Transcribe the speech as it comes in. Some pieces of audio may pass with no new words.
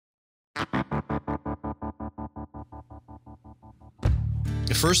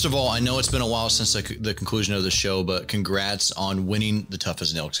First of all, I know it's been a while since the conclusion of the show, but congrats on winning the Tough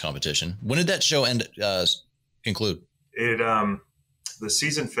as Nails competition. When did that show conclude? The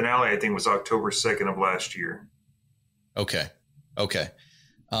season finale, I think, was October 2nd of last year. Okay.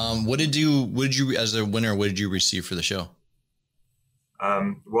 What did you, as a winner, what did you receive for the show?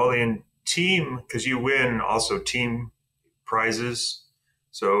 Well, in team, because you win also team prizes.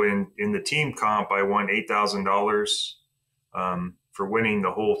 So in the team comp, I won $8,000. For winning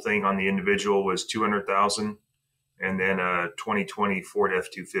the whole thing on the individual was $200,000, and then a 2020 Ford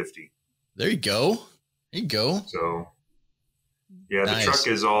F-250. There you go. So, yeah, nice. The truck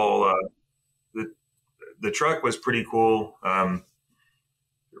is all the truck was pretty cool.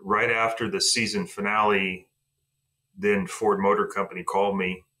 Right after the season finale, then Ford Motor Company called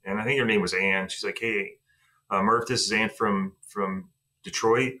me, and I think her name was Ann. She's like, "Hey, Murph, this is Ann from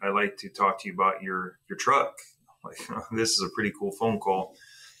Detroit. I'd like to talk to you about your truck." Like, this is a pretty cool phone call.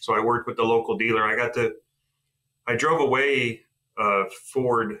 So I worked with the local dealer. I drove away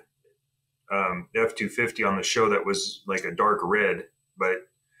Ford F-250 on the show that was like a dark red, but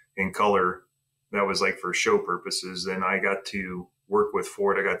in color. That was like for show purposes. Then I got to work with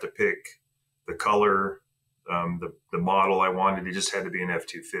Ford. I got to pick the color, the model I wanted. It just had to be an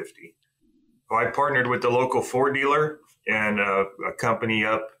F-250. So I partnered with the local Ford dealer and a company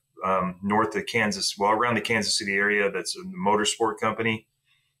up north of Kansas, around the Kansas City area. That's a motorsport company.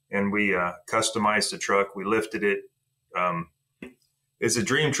 And we customized the truck. We lifted it. It's a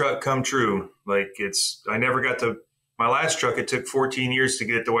dream truck come true. Like I never got my last truck, it took 14 years to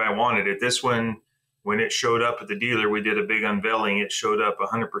get it the way I wanted it. This one, when it showed up at the dealer, we did a big unveiling. It showed up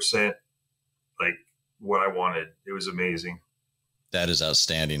 100% like what I wanted. It was amazing. That is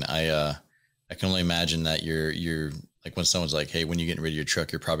outstanding. I can only imagine that you're like when someone's like, "Hey, when you're getting rid of your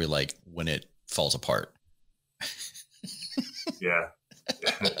truck," you're probably like, when it falls apart. Yeah.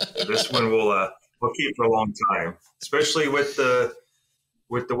 This one we'll keep for a long time, especially with the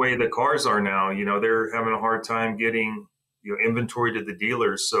way the cars are now. They're having a hard time getting inventory to the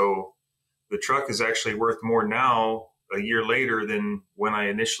dealers. So the truck is actually worth more now a year later than when I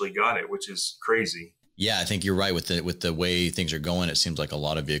initially got it, which is crazy. Yeah, I think you're right with the way things are going. It seems like a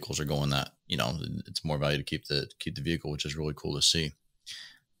lot of vehicles are going that, it's more value to keep the vehicle, which is really cool to see.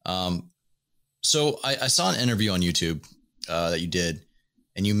 So I saw an interview on YouTube that you did,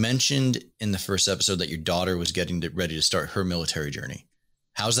 and you mentioned in the first episode that your daughter was getting ready to start her military journey.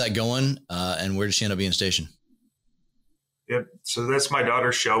 How's that going? And where did she end up being stationed? Yep. So that's my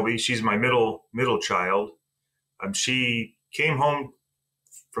daughter, Shelby. She's my middle child. She came home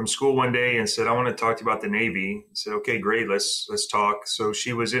from school one day and said, "I want to talk to you about the Navy." I said, "Okay, great. Let's talk." So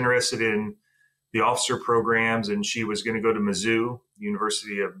she was interested in the officer programs, and she was going to go to Mizzou,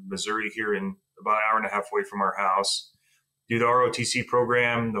 University of Missouri, here in about an hour and a half away from our house, do the ROTC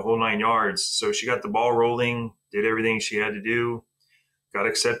program, the whole 9 yards. So she got the ball rolling, did everything she had to do, got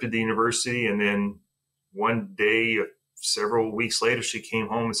accepted to the university. And then one day, several weeks later, she came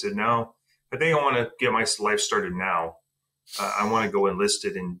home and said, "No, I think I want to get my life started now. I want to go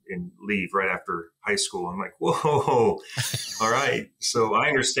enlisted and leave right after high school." I'm like, "Whoa, all right." So I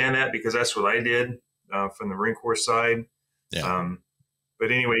understand that because that's what I did from the Marine Corps side. Yeah.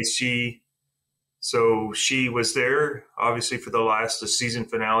 But anyway, she was there obviously for the season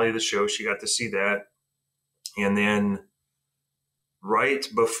finale of the show. She got to see that. And then right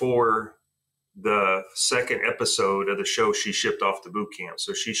before the second episode of the show, she shipped off to boot camp.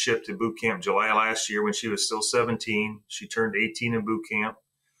 So she shipped to boot camp July last year when she was still 17. She turned 18 in boot camp.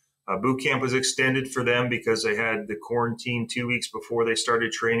 Boot camp was extended for them because they had the quarantine 2 weeks before they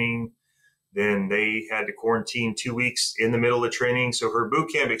started training. Then they had to quarantine 2 weeks in the middle of training. So her boot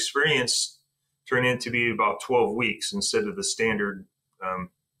camp experience turned into be about 12 weeks instead of the standard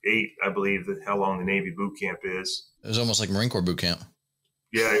 8, I believe, how long the Navy boot camp is. It was almost like Marine Corps boot camp.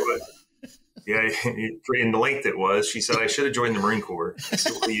 Yeah, it was. Yeah, in the length it was. She said, "I should have joined the Marine Corps." I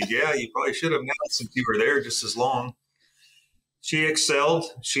said, "Well, yeah, you probably should have now since you were there just as long." She excelled.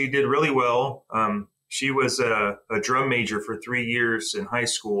 She did really well. She was a drum major for 3 years in high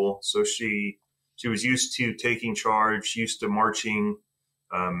school. So she was used to taking charge, used to marching,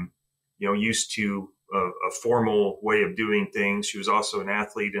 used to a formal way of doing things. She was also an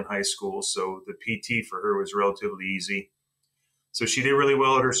athlete in high school. So the PT for her was relatively easy. So she did really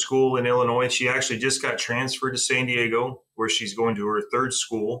well at her school in Illinois. She actually just got transferred to San Diego, where she's going to her third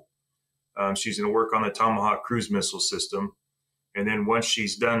school. She's going to work on the Tomahawk cruise missile system. And then once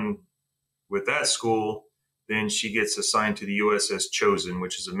she's done with that school, then she gets assigned to the USS Chosen,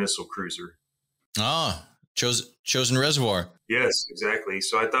 which is a missile cruiser. Ah, Chosen Reservoir. Yes, exactly.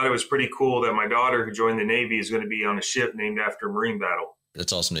 So I thought it was pretty cool that my daughter, who joined the Navy, is going to be on a ship named after a Marine battle.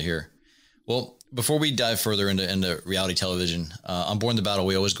 That's awesome to hear. Well, before we dive further into reality television, on Born the Battle,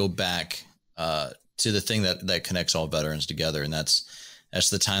 we always go back to the thing that connects all veterans together. And that's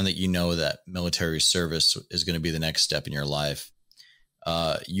the time that you know that military service is going to be the next step in your life.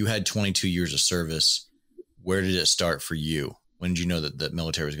 You had 22 years of service. Where did it start for you? When did you know that the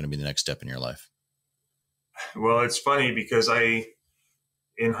military was going to be the next step in your life? Well, it's funny because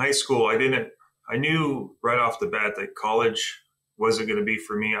in high school, I knew right off the bat that college wasn't going to be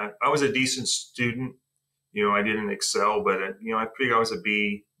for me. I was a decent student. I didn't excel, but I figured I was a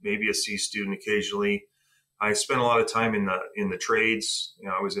B, maybe a C student occasionally. I spent a lot of time in the trades.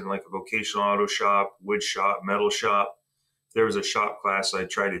 I was in like a vocational auto shop, wood shop, metal shop. There was a shop class. I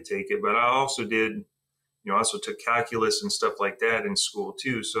tried to take it, but I also did, also took calculus and stuff like that in school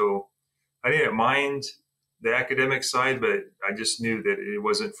too. So I didn't mind the academic side, but I just knew that it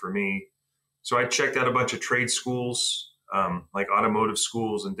wasn't for me. So I checked out a bunch of trade schools, like automotive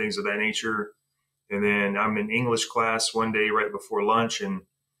schools and things of that nature. And then I'm in English class one day right before lunch, and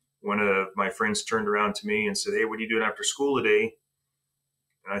one of my friends turned around to me and said, "Hey, what are you doing after school today?"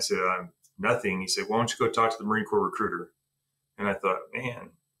 And I said, "Nothing." He said, "Why don't you go talk to the Marine Corps recruiter?" And I thought, man,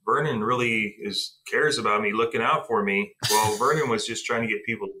 Vernon really cares about me, looking out for me. Well, Vernon was just trying to get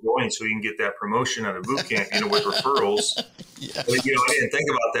people to join so he can get that promotion out of boot camp, with referrals. Yeah. But, I didn't think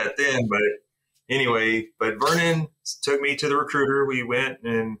about that then. But anyway, Vernon took me to the recruiter. We went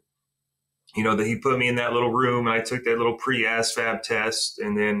and, he put me in that little room, and I took that little pre-ASVAB test,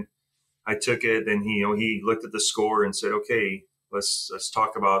 and then I took it, and he looked at the score and said, "Okay, let's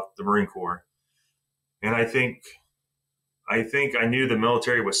talk about the Marine Corps." And I think I knew the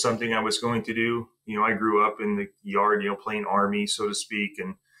military was something I was going to do. I grew up in the yard, playing Army, so to speak,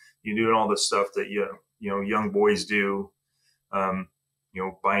 and doing all the stuff that young boys do.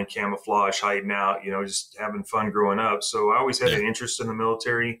 Buying camouflage, hiding out, just having fun growing up. So I always had an interest in the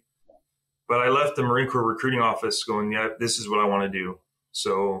military. But I left the Marine Corps recruiting office going, yeah, this is what I want to do.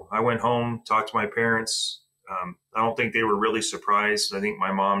 So I went home, talked to my parents. I don't think they were really surprised. I think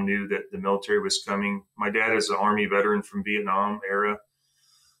my mom knew that the military was coming. My dad is an Army veteran from Vietnam era,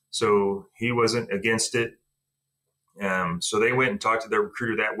 so he wasn't against it. So they went and talked to their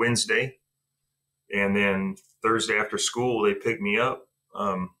recruiter that Wednesday. And then Thursday after school, they picked me up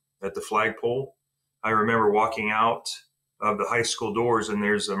at the flagpole. I remember walking out of the high school doors, and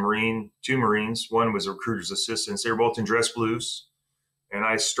there's two Marines. One was a recruiter's assistant. They were both in dress blues. And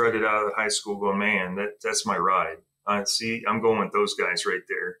I strutted out of the high school going, man, that's my ride. I'm going with those guys right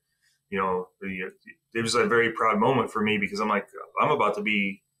there. It was a very proud moment for me because I'm like, I'm about to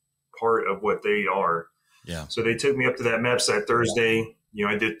be part of what they are. Yeah. So they took me up to that MEPS that Thursday.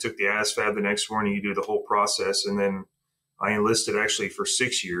 I took the ASVAB the next morning. You do the whole process. And then I enlisted actually for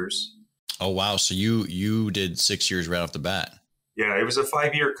 6 years. Oh, wow. So you did 6 years right off the bat. Yeah, it was a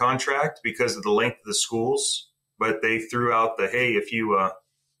 5-year contract because of the length of the schools. But they threw out hey, if you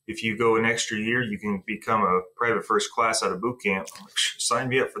go an extra year, you can become a private first class out of boot camp. I'm like, sign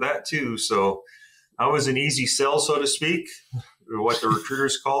me up for that too. So I was an easy sell, so to speak, or what the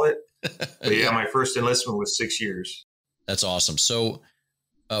recruiters call it. But yeah, my first enlistment was 6 years. That's awesome. So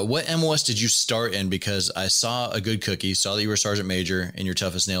what MOS did you start in? Because I saw a good cookie, saw that you were Sergeant Major in your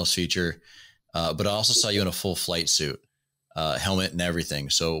Toughest Nails feature, but I also saw you in a full flight suit, helmet and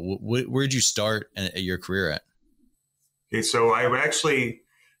everything. So where did you start your career at? Okay, so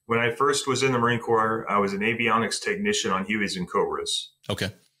when I first was in the Marine Corps, I was an avionics technician on Hueys and Cobras.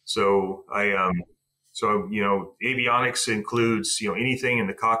 Okay. So avionics includes, anything in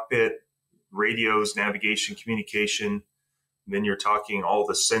the cockpit, radios, navigation, communication. And then you're talking all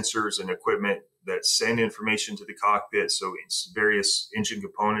the sensors and equipment that send information to the cockpit. So it's various engine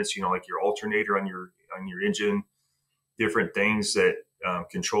components, like your alternator on your engine, different things that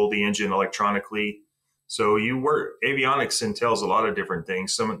control the engine electronically. So avionics entails a lot of different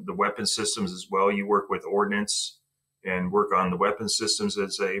things. Some of the weapon systems as well. You work with ordnance and work on the weapon systems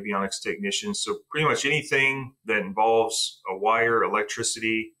as an avionics technician. So pretty much anything that involves a wire,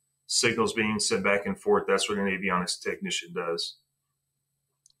 electricity, signals being sent back and forth, that's what an avionics technician does.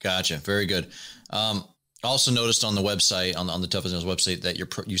 Gotcha. Very good. I also noticed on the website, on the Toughest Nails website, that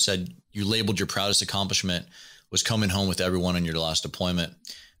you said you labeled your proudest accomplishment was coming home with everyone in your last deployment.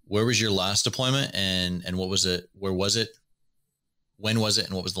 Where was your last deployment, and what was it? Where was it? When was it?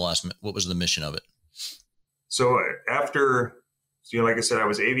 And what was the mission of it? So after, like I said, I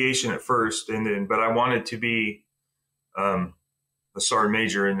was aviation at first, but I wanted to be a sergeant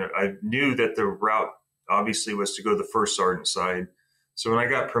major, and I knew that the route obviously was to go the first sergeant side. So when I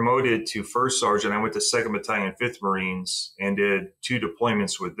got promoted to first sergeant, I went to 2nd Battalion, 5th Marines, and did 2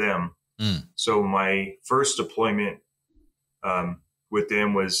 deployments with them. So my first deployment with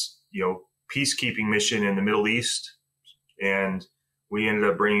them was, peacekeeping mission in the Middle East. And we ended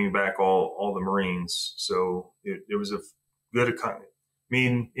up bringing back all the Marines. So it was a good economy. I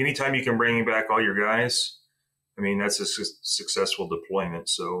mean, anytime you can bring back all your guys, I mean, that's a successful deployment.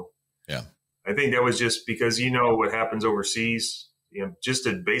 So yeah, I think that was just because, what happens overseas, just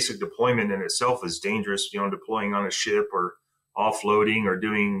a basic deployment in itself is dangerous, deploying on a ship or offloading or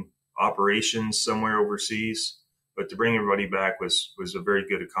doing operations somewhere overseas. But to bring everybody back was a very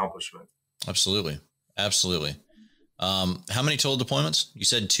good accomplishment. Absolutely. Absolutely. How many total deployments? You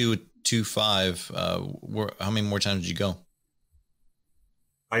said 5. How many more times did you go?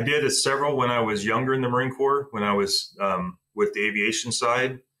 I did several when I was younger in the Marine Corps, when I was with the aviation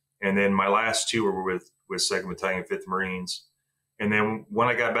side. And then my last 2 were with 2nd Battalion, 5th Marines. And then when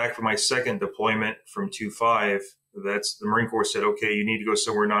I got back from my second deployment from 2-5, that's the Marine Corps said, okay, you need to go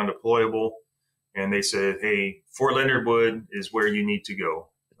somewhere non-deployable. And they said, hey, Fort Leonard Wood is where you need to go.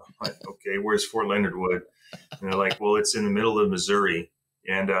 I'm like, okay, where's Fort Leonard Wood? And they're like, well, it's in the middle of Missouri.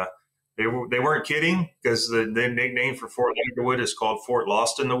 And they weren't kidding, because the nickname for Fort Leonard Wood is called Fort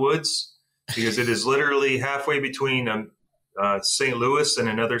Lost in the Woods, because it is literally halfway between St. Louis and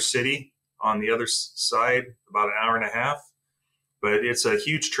another city on the other side, about an hour and a half. But it's a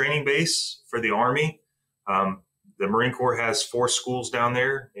huge training base for the Army. The Marine Corps has 4 schools down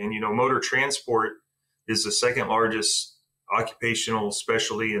there. And, motor transport is the second largest occupational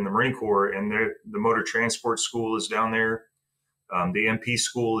specialty in the Marine Corps. And the motor transport school is down there. The MP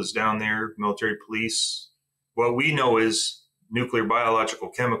school is down there, military police. What we know is nuclear, biological,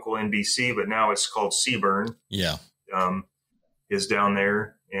 chemical, NBC, but now it's called CBRN. Yeah. Is down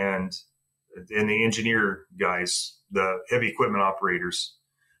there. And the engineer guys, the heavy equipment operators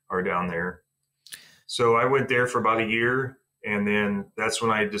are down there. So I went there for about a year, and then that's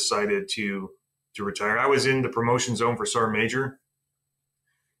when I decided to retire. I was in the promotion zone for Sergeant Major,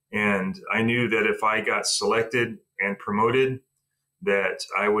 and I knew that if I got selected and promoted, that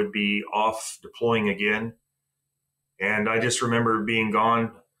I would be off deploying again. And I just remember being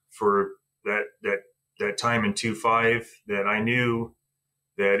gone for that time in 2-5, that I knew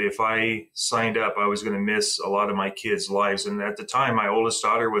that if I signed up, I was going to miss a lot of my kids' lives. And at the time, my oldest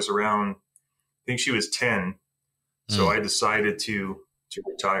daughter was around, I think she was 10. So I decided to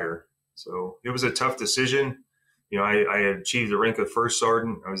retire. So it was a tough decision. I had achieved the rank of first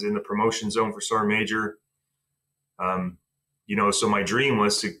sergeant. I was in the promotion zone for sergeant major. So my dream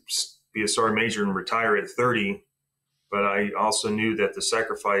was to be a sergeant major and retire at 30. But I also knew that the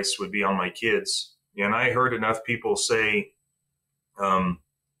sacrifice would be on my kids. And I heard enough people say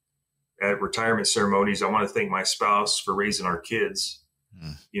at retirement ceremonies, I want to thank my spouse for raising our kids.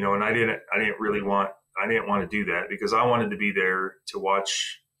 And I didn't want to do that, because I wanted to be there to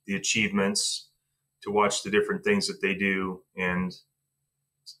watch the achievements, to watch the different things that they do. And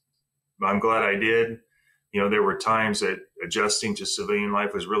I'm glad I did. There were times that adjusting to civilian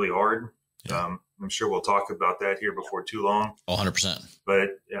life was really hard. Yeah. I'm sure we'll talk about that here before too long. 100%. But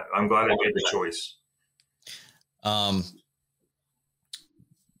yeah, I'm glad I made the choice.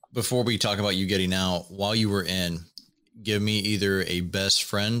 Before we talk about you getting out, while you were in, give me either a best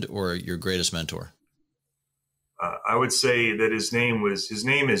friend or your greatest mentor. I would say that his name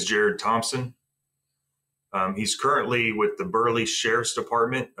is Jared Thompson. He's currently with the Burley Sheriff's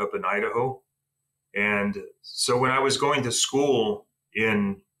Department up in Idaho. And so when I was going to school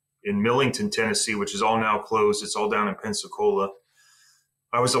in Millington, Tennessee, which is all now closed, it's all down in Pensacola,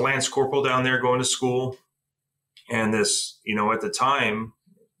 I was a Lance Corporal down there going to school. And this, at the time,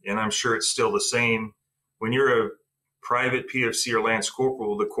 and I'm sure it's still the same, when you're a private PFC or Lance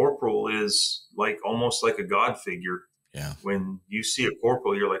Corporal, the corporal is almost like a God figure. Yeah. When you see a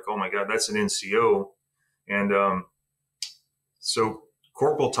corporal, you're like, oh my God, that's an NCO. And so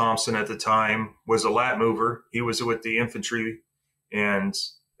Corporal Thompson at the time was a lat mover. He was with the infantry. And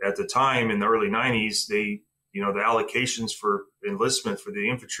at the time in the early 90s, the allocations for enlistment for the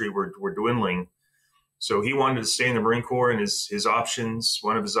infantry were dwindling. So he wanted to stay in the Marine Corps, and his options,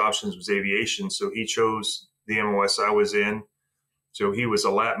 one of his options was aviation. So he chose the MOS I was in. So he was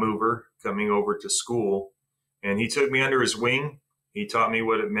a lat mover coming over to school, and he took me under his wing. He taught me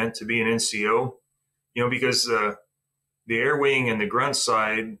what it meant to be an NCO, because the air wing and the ground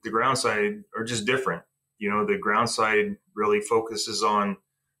side are just different. The ground side really focuses on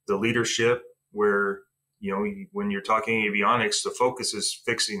the leadership, where, when you're talking avionics, the focus is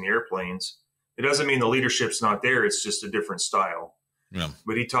fixing the airplanes. It doesn't mean the leadership's not there. It's just a different style. Yeah.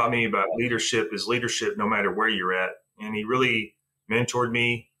 But he taught me about leadership is leadership no matter where you're at. And he really mentored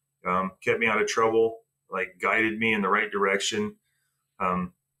me, kept me out of trouble, guided me in the right direction,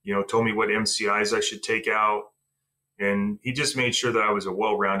 told me what MCIs I should take out. And he just made sure that I was a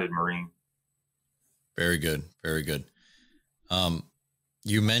well-rounded Marine. Very good. Very good.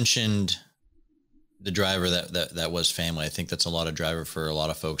 You mentioned the driver that was family. I think that's a lot of driver for a lot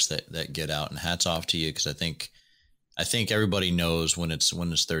of folks that get out, and hats off to you. Cause I think everybody knows when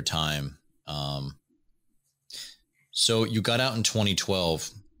it's their time. So you got out in 2012.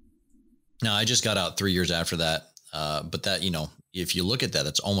 Now I just got out 3 years after that. But that, if you look at that,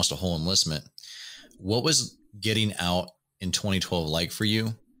 that's almost a whole enlistment. What was getting out in 2012 like for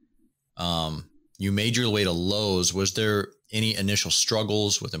you? You made your way to Lowe's. Was there any initial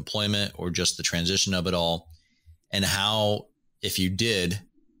struggles with employment or just the transition of it all? And how, if you did,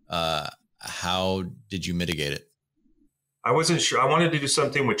 how did you mitigate it? I wasn't sure. I wanted to do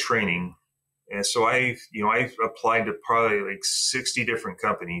something with training. And so I applied to probably like 60 different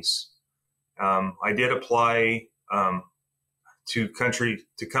companies. I did apply to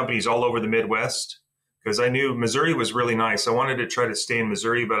companies all over the Midwest because I knew Missouri was really nice. I wanted to try to stay in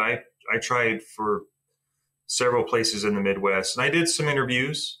Missouri, but I tried for several places in the Midwest, and I did some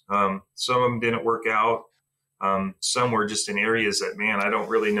interviews. Some of them didn't work out. Some were just in areas that, man, I don't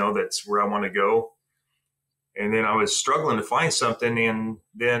really know that's where I want to go. And then I was struggling to find something. And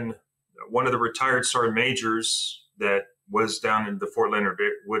then one of the retired sergeant majors that was down in the Fort Leonard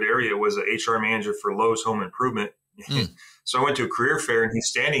Wood area was an HR manager for Lowe's Home Improvement. So I went to a career fair, and he's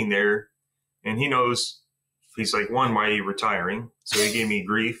standing there, and he knows. He's like, one, why are you retiring? So he gave me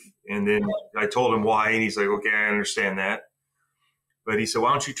grief. And then I told him why. And he's like, okay, I understand that. But he said,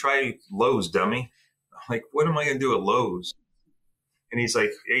 why don't you try Lowe's, dummy? I'm like, what am I going to do at Lowe's? And he's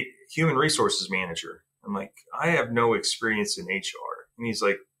like, hey, human resources manager. I'm like, I have no experience in HR. And he's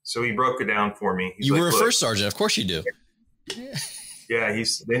like, so he broke it down for me. He's you like, were a first sergeant. Of course you do. Yeah.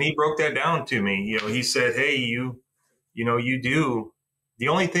 Then he broke that down to me. He said, hey, you do the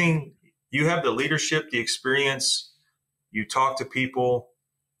only thing. You have the leadership, the experience, you talk to people.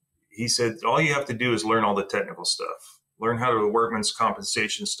 He said, all you have to do is learn all the technical stuff, learn how the workman's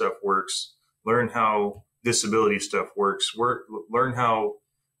compensation stuff works, learn how disability stuff works, learn how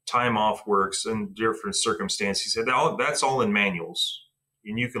time off works in different circumstances. He said, that's all in manuals,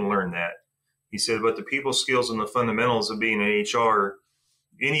 and you can learn that. He said, but the people skills and the fundamentals of being an HR,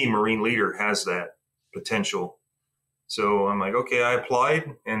 any Marine leader has that potential. So I'm like, okay, I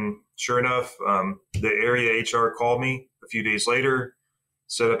applied, and sure enough, the area HR called me a few days later,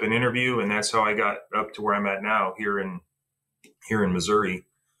 set up an interview, and that's how I got up to where I'm at now here in Missouri.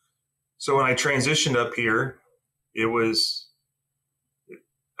 So when I transitioned up here,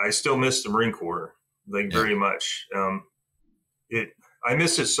 I still missed the Marine Corps, very much. I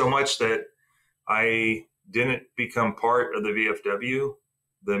missed it so much that I didn't become part of the VFW,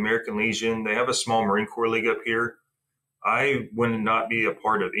 the American Legion. They have a small Marine Corps league up here. I would not be a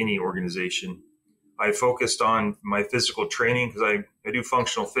part of any organization. I focused on my physical training because I do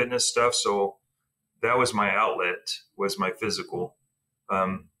functional fitness stuff. So that was my outlet, was my physical.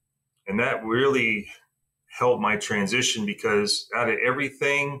 And that really helped my transition because out of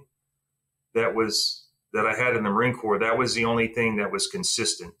everything that I had in the Marine Corps, that was the only thing that was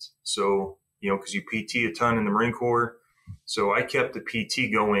consistent. So, because you PT a ton in the Marine Corps. So I kept the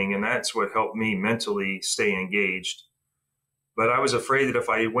PT going, and that's what helped me mentally stay engaged. But I was afraid that if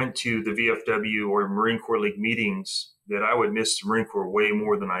I went to the VFW or Marine Corps League meetings, that I would miss the Marine Corps way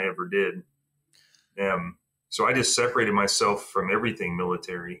more than I ever did. So I just separated myself from everything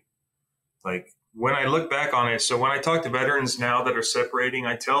military. Like when I look back on it, so when I talk to veterans now that are separating,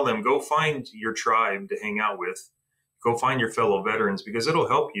 I tell them, go find your tribe to hang out with. Go find your fellow veterans because it'll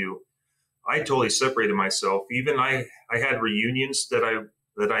help you. I totally separated myself. Even I had reunions that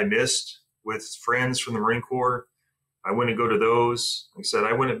I missed with friends from the Marine Corps. I wouldn't go to those. Like I said,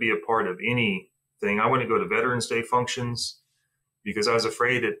 I wouldn't be a part of anything. I wouldn't go to Veterans Day functions because I was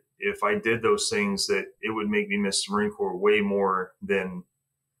afraid that if I did those things, that it would make me miss the Marine Corps way more than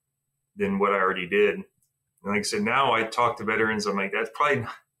what I already did. And like I said, now I talk to veterans. I'm like,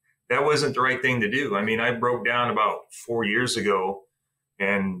 that wasn't the right thing to do. I mean, I broke down about 4 years ago,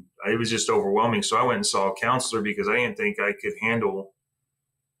 and it was just overwhelming. So I went and saw a counselor because I didn't think I could handle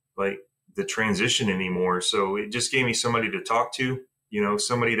the transition anymore. So it just gave me somebody to talk to,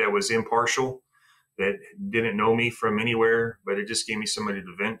 somebody that was impartial, that didn't know me from anywhere, but it just gave me somebody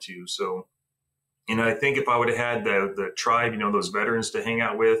to vent to. So, I think if I would have had the tribe, those veterans to hang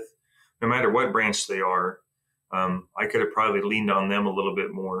out with, no matter what branch they are, I could have probably leaned on them a little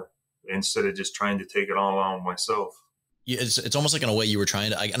bit more instead of just trying to take it all on myself. Yeah, it's almost like in a way you were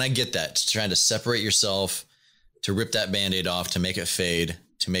trying to, and I get that, trying to separate yourself, to rip that Band-Aid off, to make it fade,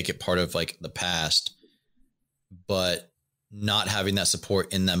 to make it part of the past, but not having that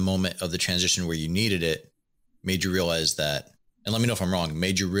support in that moment of the transition where you needed it. made you realize that, and let me know if I'm wrong,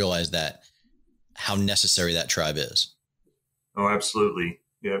 made you realize that how necessary that tribe is? Oh, absolutely.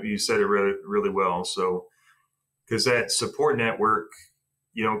 Yeah, you said it really, really well. So, because that support network,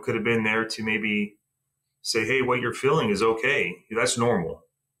 could have been there to maybe say, hey, what you're feeling is okay. That's normal.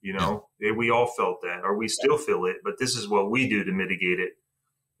 Yeah. We all felt that, or we still feel it, but this is what we do to mitigate it.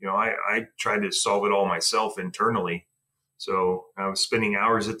 I tried to solve it all myself internally. So I was spending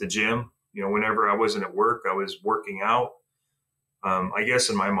hours at the gym. Whenever I wasn't at work, I was working out. I guess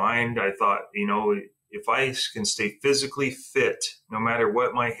in my mind, I thought, if I can stay physically fit, no matter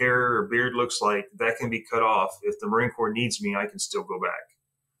what my hair or beard looks like, that can be cut off. If the Marine Corps needs me, I can still go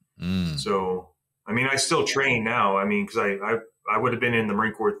back. So, I mean, I still train now. I mean, because I would have been in the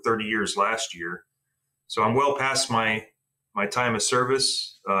Marine Corps 30 years last year. So I'm well past my time of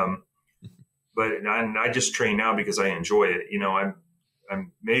service. But I just train now because I enjoy it.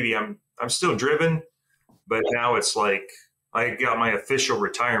 I'm still driven, but now it's like I got my official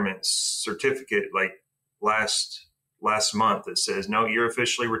retirement certificate like last month that says, no, you're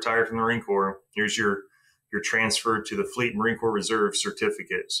officially retired from the Marine Corps. Here's your transfer to the Fleet Marine Corps Reserve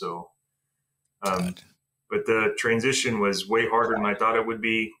certificate. So, but the transition was way harder than I thought it would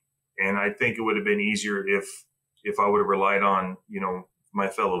be. And I think it would have been easier if I would have relied on, my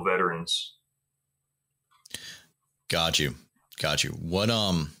fellow veterans. Got you.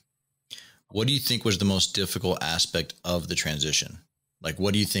 What do you think was the most difficult aspect of the transition? Like,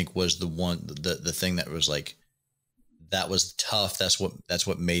 what do you think was the thing that was like, that was tough? That's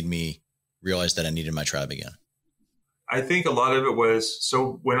what made me realize that I needed my tribe again. I think a lot of it was,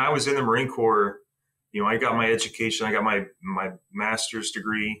 so when I was in the Marine Corps, I got my education, I got my master's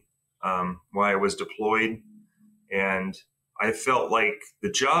degree while I was deployed. And I felt like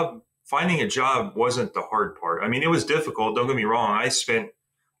finding a job wasn't the hard part. I mean, it was difficult. Don't get me wrong. I spent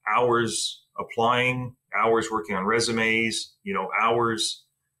hours applying, hours working on resumes, hours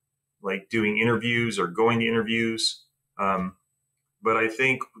like doing interviews or going to interviews. But I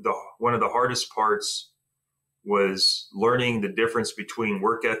think one of the hardest parts was learning the difference between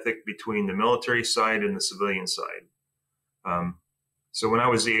work ethic between the military side and the civilian side. So when I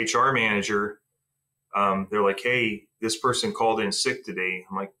was the HR manager, they're like, hey, this person called in sick today.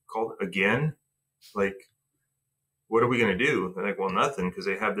 I'm like, called again? Like, what are we going to do? They're like, well, nothing, because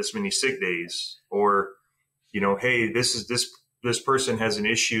they have this many sick days. Or, hey, this person has an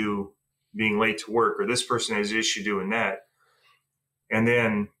issue being late to work, or this person has an issue doing that. And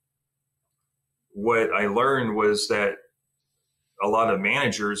then what I learned was that a lot of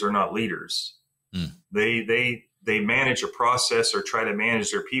managers are not leaders. They manage a process or try to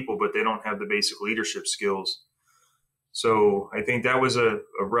manage their people, but they don't have the basic leadership skills. So I think that was a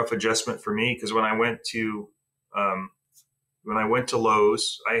rough adjustment for me, because when I went to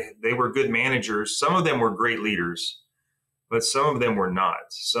Lowe's, they were good managers. Some of them were great leaders, but some of them were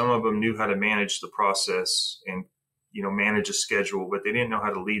not. Some of them knew how to manage the process and, manage a schedule, but they didn't know how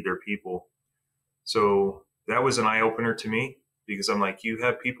to lead their people. So that was an eye opener to me, because I'm like, you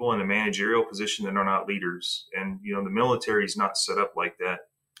have people in a managerial position that are not leaders. And, the military is not set up like that.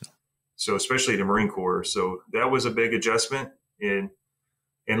 So especially the Marine Corps. So that was a big adjustment in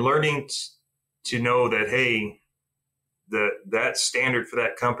learning to know that, hey, that standard for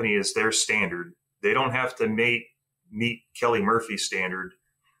that company is their standard. They don't have to meet Kelly Murphy's standard.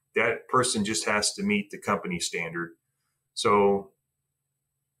 That person just has to meet the company standard. So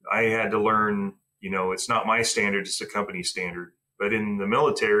I had to learn, it's not my standard, it's the company standard. But in the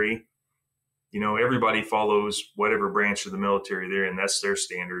military, everybody follows whatever branch of the military they're in. That's their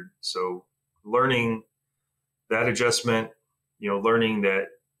standard. So learning that adjustment, learning that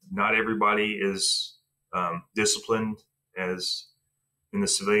not everybody is disciplined as in the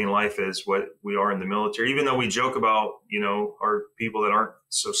civilian life as what we are in the military, even though we joke about, our people that aren't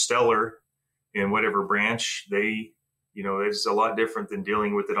so stellar in whatever branch, it's a lot different than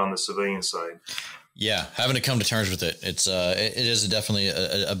dealing with it on the civilian side. Yeah. Having to come to terms with it. It is definitely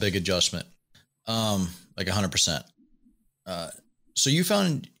a big adjustment. Like 100%. So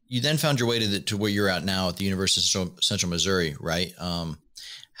you then found your way to where you're at now at the University of Central Missouri, right?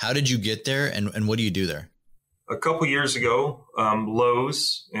 How did you get there, and what do you do there? A couple years ago,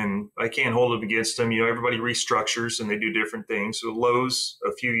 Lowe's, and I can't hold it against them. Everybody restructures and they do different things. So Lowe's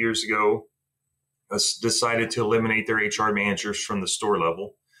a few years ago decided to eliminate their HR managers from the store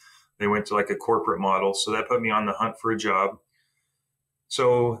level. They went to like a corporate model. So that put me on the hunt for a job.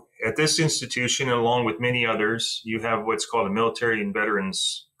 So at this institution, along with many others, you have what's called a Military and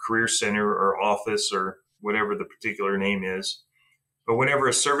Veterans Career Center or office or whatever the particular name is. But whenever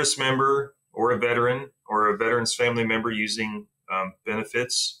a service member or a veteran or a veteran's family member using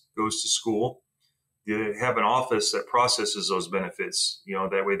benefits goes to school, they have an office that processes those benefits.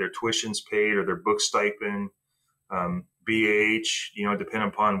 That way their tuition's paid or their book stipend, BAH, depending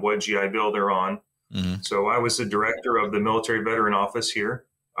upon what GI Bill they're on. Mm-hmm. So I was the director of the military veteran office here.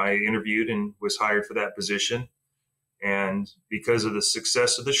 I interviewed and was hired for that position. And because of the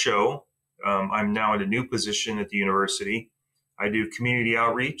success of the show, I'm now in a new position at the university. I do community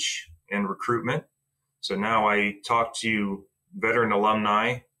outreach and recruitment. So now I talk to veteran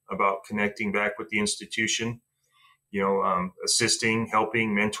alumni about connecting back with the institution, assisting,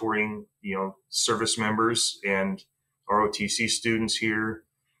 helping, mentoring, service members and ROTC students here.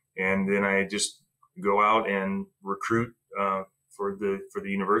 And then I just go out and recruit for the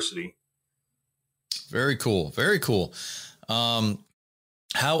university. Very cool. Very cool.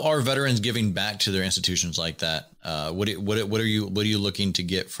 How are veterans giving back to their institutions like that? What are you looking to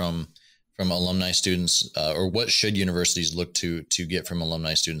get from alumni students, or what should universities look to get from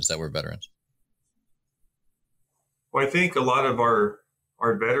alumni students that were veterans? Well, I think a lot of our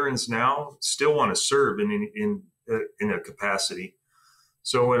veterans now still want to serve in a capacity.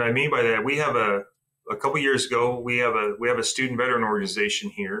 So what I mean by that, we have a couple years ago, we have a student veteran organization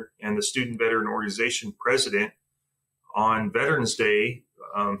here, and the student veteran organization president on Veterans Day,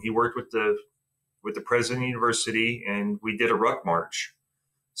 he worked with the president of the university, and we did a ruck march.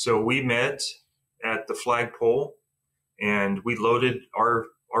 So we met at the flagpole, and we loaded our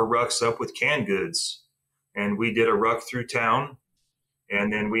rucks up with canned goods, and we did a ruck through town,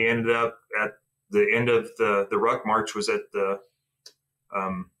 and then we ended up at the end of the ruck march was at the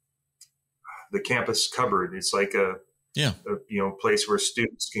campus cupboard. It's like a place where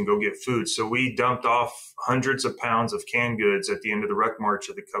students can go get food. So we dumped off hundreds of pounds of canned goods at the end of the ruck march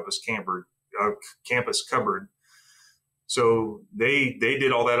at the campus cupboard. So they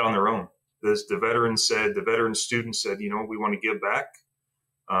did all that on their own. The veteran students said, we want to give back,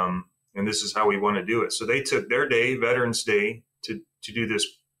 and this is how we want to do it. So they took their day, Veterans Day, to do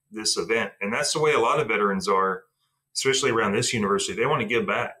this event, and that's the way a lot of veterans are, especially around this university. They want to give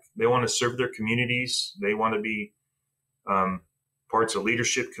back. They want to serve their communities. They want to be parts of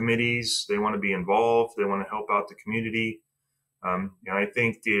leadership committees. They want to be involved. They want to help out the community. And I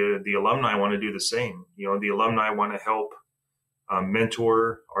think the alumni want to do the same. The alumni want to help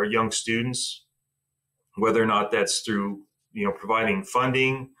mentor our young students, whether or not that's through, providing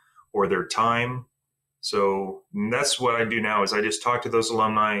funding or their time. So that's what I do now is I just talk to those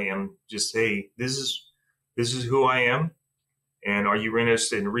alumni and just, hey, this is who I am. And are you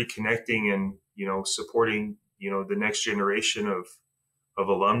interested in reconnecting and, supporting, the next generation of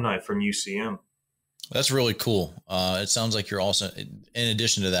alumni from UCM? That's really cool. It sounds like you're also, in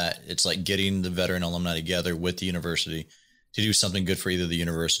addition to that, it's like getting the veteran alumni together with the university to do something good for either the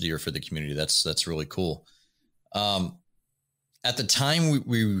university or for the community. That's really cool. At the time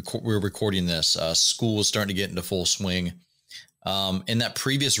we were recording this, school was starting to get into full swing. In that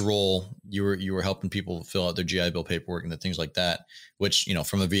previous role, you were helping people fill out their GI Bill paperwork and the things like that, which,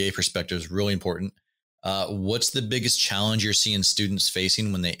 from a VA perspective is really important. What's the biggest challenge you're seeing students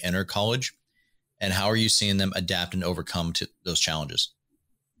facing when they enter college, and how are you seeing them adapt and overcome to those challenges?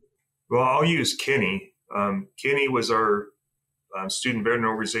 Well, I'll use Kenny. Kenny was our student veteran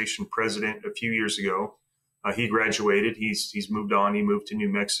organization president a few years ago. He graduated. He's moved on. He moved to New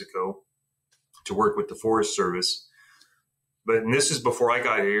Mexico to work with the Forest Service. But this is before I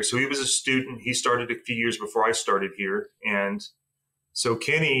got here. So he was a student. He started a few years before I started here. And so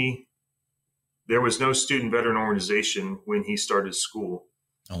Kenny, there was no student veteran organization when he started school.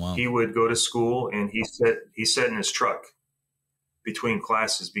 Oh, wow. He would go to school and he sat in his truck between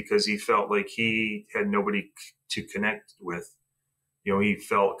classes because he felt like he had nobody to connect with. He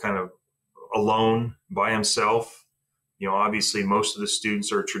felt kind of alone by himself. Obviously most of the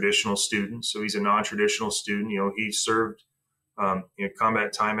students are traditional students. So he's a non-traditional student. He served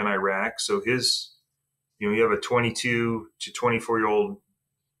combat time in Iraq. So you have a 22 to 24-year-old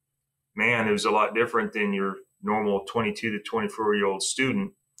man who's a lot different than your normal 22 to 24-year-old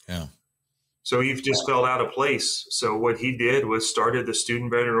student. Yeah. So you've just felt out of place. So what he did was started the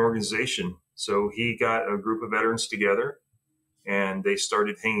student veteran organization. So he got a group of veterans together and they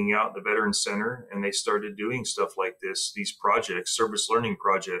started hanging out at the Veterans Center and they started doing stuff like these projects, service learning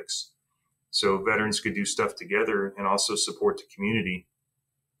projects. So veterans could do stuff together and also support the community.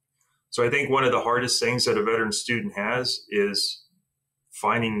 So I think one of the hardest things that a veteran student has is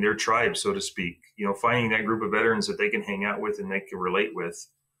finding their tribe, so to speak, finding that group of veterans that they can hang out with and they can relate with.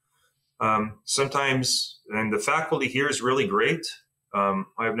 Sometimes, and the faculty here is really great. I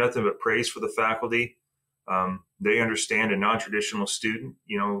have nothing but praise for the faculty. They understand a non-traditional student.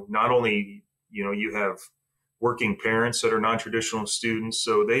 Not only, you have working parents that are non-traditional students,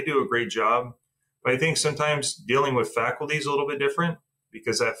 so they do a great job. But I think sometimes dealing with faculty is a little bit different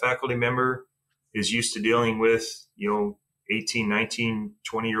because that faculty member is used to dealing with, 18, 19,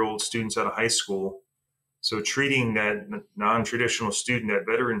 20-year-old students out of high school. So treating that non-traditional student, that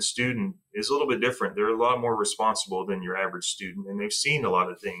veteran student, is a little bit different. They're a lot more responsible than your average student, and they've seen a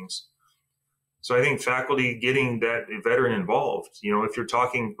lot of things. So I think faculty getting that veteran involved, if you're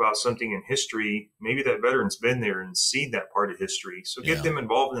talking about something in history, maybe that veteran's been there and seen that part of history. So get them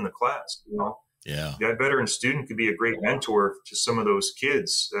involved in the class. Yeah. That veteran student could be a great mentor to some of those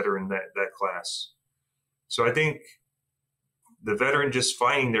kids that are in that class. So I think the veteran just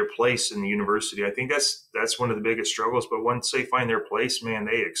finding their place in the university, I think that's one of the biggest struggles. But once they find their place, man,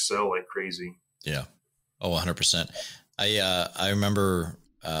 they excel like crazy. Yeah. Oh, 100%. I remember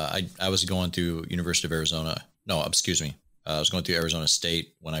I was going through University of Arizona. No, excuse me. I was going through Arizona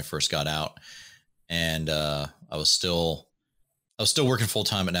State when I first got out, and I was still working full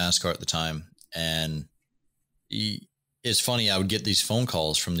time at NASCAR at the time. And it's funny, I would get these phone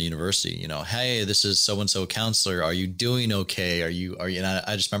calls from the university, hey, this is so-and-so counselor. Are you doing okay? Are you, and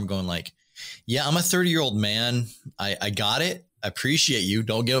I just remember going like, yeah, I'm a 30-year-old man. I got it. I appreciate you.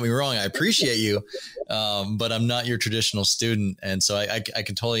 Don't get me wrong. I appreciate you. But I'm not your traditional student. And so I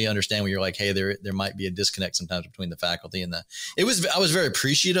can totally understand when you're like, hey, there might be a disconnect sometimes between the faculty and I was very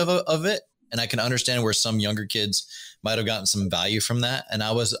appreciative of it. And I can understand where some younger kids might have gotten some value from that. And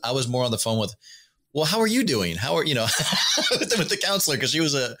I was more on the phone with, well, how are you doing? How are, with the counselor? Cause she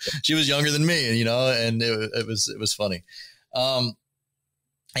was younger than me, and it was funny. And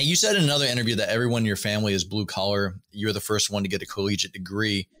you said in another interview that everyone in your family is blue collar. You're the first one to get a collegiate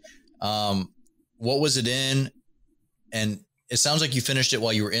degree. What was it in? And it sounds like you finished it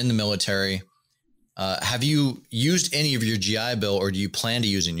while you were in the military. Have you used any of your GI Bill, or do you plan to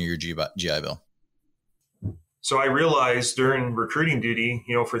use any of your GI Bill? So I realized during recruiting duty,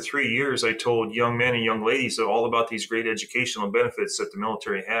 for 3 years, I told young men and young ladies all about these great educational benefits that the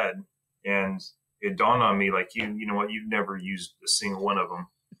military had. And it dawned on me, like, you know what, you've never used a single one of them.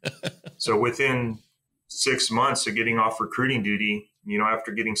 So within 6 months of getting off recruiting duty,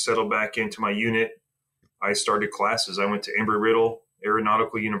 after getting settled back into my unit, I started classes. I went to Embry-Riddle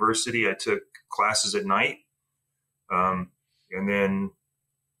Aeronautical University. I took classes at night. And then,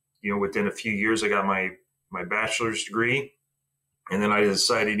 within a few years, I got my bachelor's degree. And then I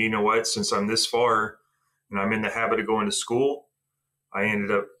decided, since I'm this far and I'm in the habit of going to school, I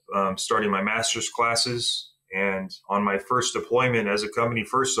ended up starting my master's classes. And on my first deployment as a company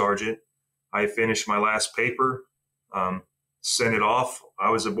first sergeant, I finished my last paper, sent it off. I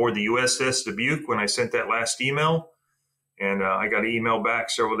was aboard the USS Dubuque when I sent that last email. And I got an email back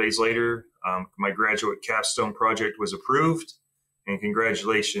several days later. My graduate capstone project was approved. And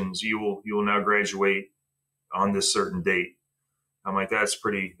congratulations, you will now graduate on this certain date. I'm like, that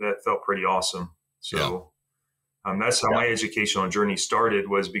felt pretty awesome. So that's how my educational journey started,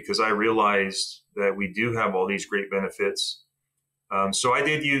 was because I realized that we do have all these great benefits. So I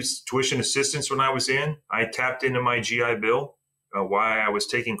did use tuition assistance when I was in. I tapped into my GI Bill while I was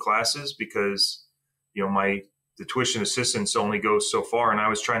taking classes because, the tuition assistance only goes so far, and I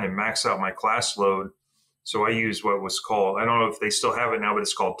was trying to max out my class load. So I used what was called, I don't know if they still have it now, but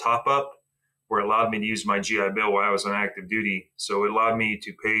it's called Top Up, where it allowed me to use my GI Bill while I was on active duty. So it allowed me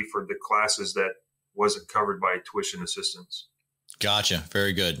to pay for the classes that wasn't covered by tuition assistance. Gotcha.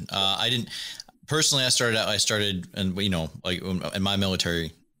 Very good. I didn't personally, I started and, like in my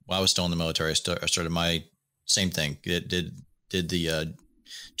military, while I was still in the military, I started my same thing. It did the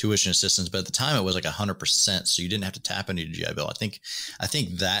tuition assistance, but at the time it was like 100%. So you didn't have to tap into your GI Bill. I think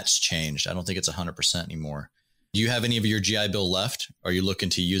that's changed. I don't think it's 100% anymore. Do you have any of your GI Bill left? Are you looking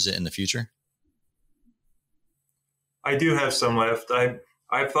to use it in the future? I do have some left.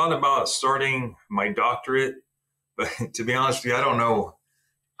 I've thought about starting my doctorate, but to be honest with you, I don't know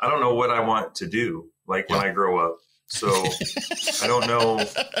what I want to do when I grow up. So I don't know,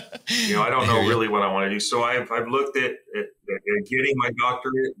 I don't know really what I want to do. So I've looked at getting my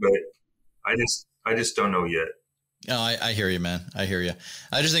doctorate, but I just don't know yet. Oh, I hear you, man. I hear you.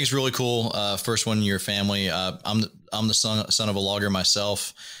 I just think it's really cool. First one in your family. I'm the son of a logger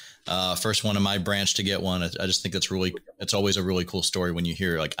myself. First one in my branch to get one. I just think it's always a really cool story when you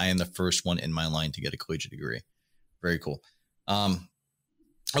hear like, I am the first one in my line to get a collegiate degree. Very cool.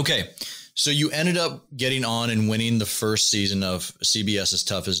 Okay. So you ended up getting on and winning the first season of CBS As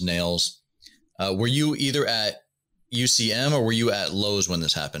Tough as Nails. Were you either at UCM or were you at Lowe's when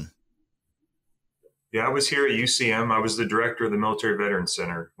this happened? Yeah, I was here at UCM. I was the director of the Military Veterans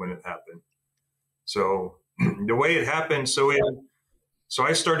Center when it happened. So the way it happened, so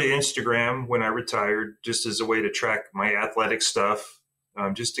I started Instagram when I retired, just as a way to track my athletic stuff.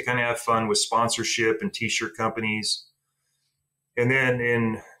 just to kind of have fun with sponsorship and t-shirt companies. And then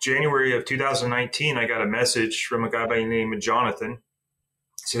in January of 2019, I got a message from a guy by the name of Jonathan.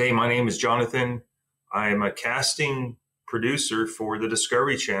 He said, "Hey, my name is Jonathan. I'm a casting producer for the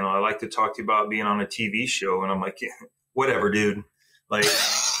Discovery Channel. I'd like to talk to you about being on a TV show." And I'm like, "Yeah, whatever, dude. Like,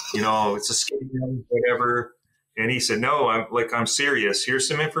 it's a scam, whatever." And he said, "No, I'm serious. Here's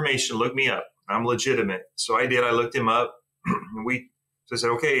some information. Look me up. I'm legitimate." So I did. I looked him up. So I said,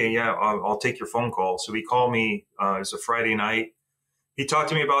 "Okay, yeah, I'll take your phone call." So he called me. It was a Friday night. He talked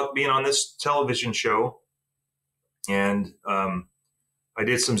to me about being on this television show. And I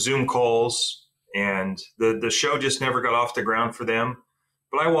did some Zoom calls, and the show just never got off the ground for them.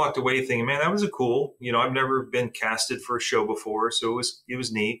 But I walked away thinking, man, that was cool. I've never been casted for a show before, so it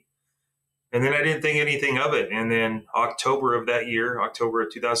was neat. And then I didn't think anything of it. And then October of that year, October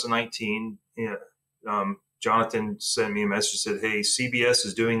of 2019, Jonathan sent me a message, said, "Hey, CBS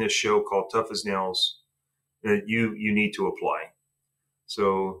is doing this show called Tough as Nails that you need to apply."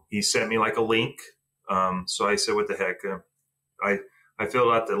 So he sent me like a link. So I said, what the heck? I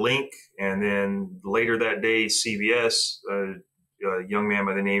filled out the link. And then later that day, CBS, a young man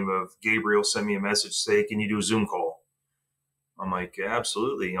by the name of Gabriel, sent me a message, say, "Can you do a Zoom call?" I'm like, "Yeah,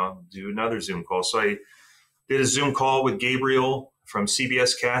 absolutely. I'll do another Zoom call." So I did a Zoom call with Gabriel from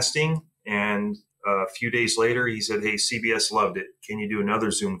CBS Casting. And a few days later, he said, "Hey, CBS loved it. Can you do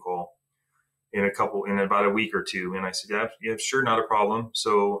another Zoom call in about a week or two?" And I said, yeah, sure, not a problem.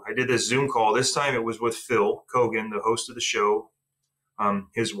 So I did this Zoom call. This time it was with Phil Kogan, the host of the show,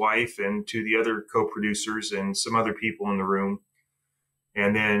 his wife, and two of the other co-producers and some other people in the room.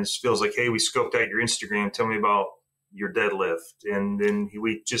 And then Phil's like, "Hey, we scoped out your Instagram. Tell me about your deadlift." And then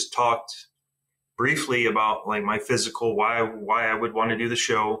we just talked briefly about like my physical, why I would want to do the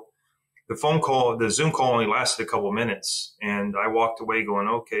show. The Zoom call only lasted a couple of minutes, and I walked away going,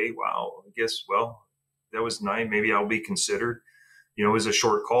 "Okay, wow, I guess, well, that was nice. Maybe I'll be considered." It was a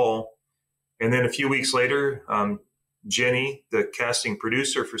short call. And then a few weeks later, Jenny, the casting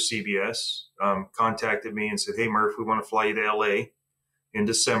producer for CBS, contacted me and said, "Hey, Murph, we want to fly you to LA in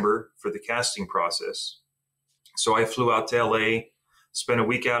December for the casting process." So I flew out to LA, spent a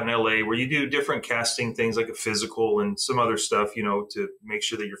week out in LA where you do different casting things like a physical and some other stuff, to make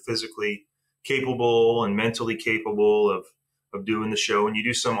sure that you're physically capable and mentally capable of doing the show. And you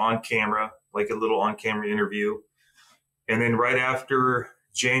do some on camera, like a little on camera interview. And then right after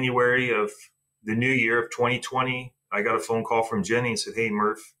January of the new year of 2020, I got a phone call from Jenny and said, "Hey,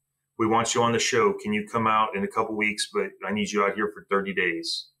 Murph, we want you on the show. Can you come out in a couple weeks? But I need you out here for 30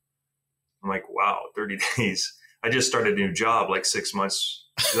 days. I'm like, wow, 30 days. I just started a new job like 6 months.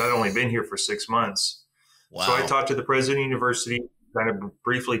 I'd only been here for 6 months. Wow. So I talked to the president of the university, kind of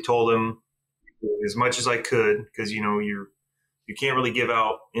briefly told him as much as I could, because, you can't really give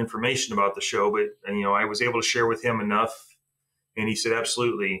out information about the show, but, I was able to share with him enough. And he said,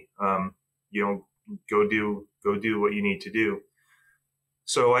 absolutely, go do what you need to do.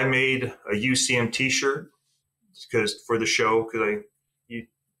 So I made a UCM t-shirt for the show, because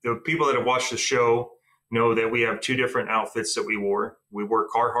the people that have watched the show know that we have two different outfits that we wore. We wore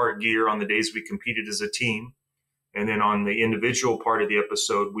Carhartt gear on the days we competed as a team. And then on the individual part of the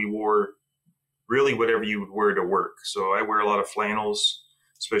episode, we wore really whatever you would wear to work. So I wear a lot of flannels,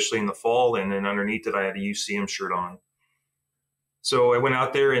 especially in the fall. And then underneath it, I had a UCM shirt on. So I went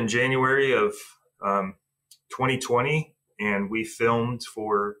out there in January of 2020, and we filmed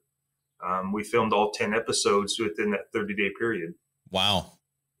all 10 episodes within that 30-day period. Wow.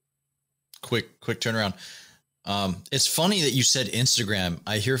 Quick turnaround. It's funny that you said Instagram.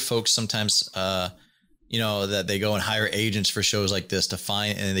 I hear folks sometimes, that they go and hire agents for shows like this to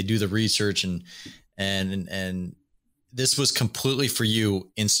find, and they do the research and this was completely for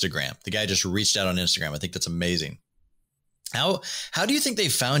you, Instagram. The guy just reached out on Instagram. I think that's amazing. How do you think they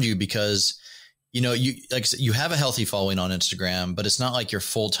found you? Because, you have a healthy following on Instagram, but it's not like your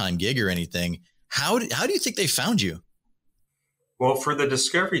full-time gig or anything. How do you think they found you? Well, for the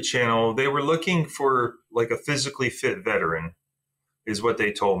Discovery Channel, they were looking for like a physically fit veteran, is what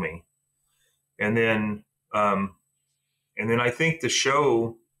they told me. And then I think the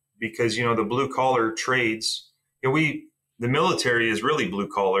show, because, the blue collar trades, the military is really blue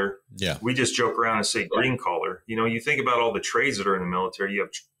collar. Yeah. We just joke around and say green collar. You think about all the trades that are in the military. You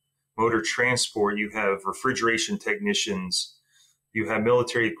have motor transport, you have refrigeration technicians, you have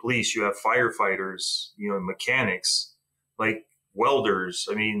military police, you have firefighters, mechanics, like welders.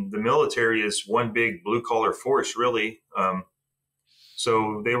 I mean, the military is one big blue collar force, really.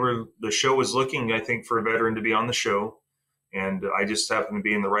 So the show was looking, I think, for a veteran to be on the show. And I just happened to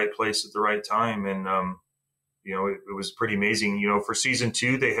be in the right place at the right time. And it was pretty amazing. For season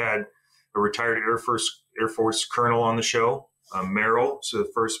 2, they had a retired Air Force colonel on the show, Merrill, so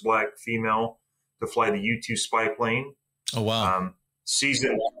the first Black female to fly the U-2 spy plane. Oh, wow.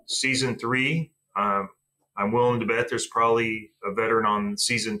 Season 3, I'm willing to bet there's probably a veteran on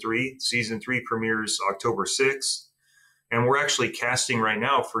season 3. Season 3 premieres October 6th. And we're actually casting right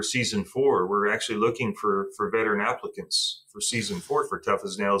now for season 4. We're actually looking for veteran applicants for season 4 for Tough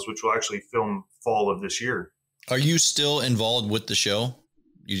as Nails, which will actually film fall of this year. Are you still involved with the show?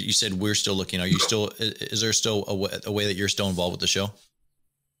 You said we're still looking. Are you still, is there still a way that you're still involved with the show?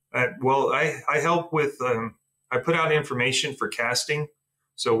 Well, I help with, I put out information for casting.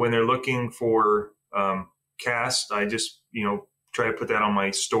 So when they're looking for cast, I just, try to put that on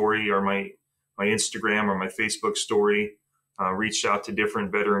my story or my Instagram or my Facebook story. Reached out to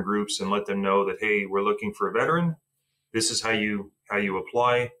different veteran groups and let them know that, hey, we're looking for a veteran. This is how you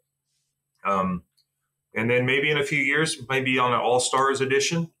apply. And then maybe in a few years, maybe on an All-Stars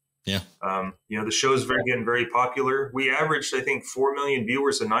edition. Yeah. The show's getting very popular. We averaged, I think, 4 million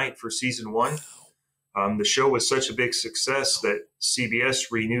viewers a night for season 1. The show was such a big success that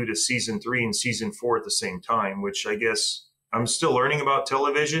CBS renewed a season 3 and season 4 at the same time, which I guess I'm still learning about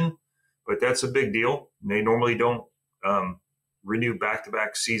television, but that's a big deal. They normally don't renew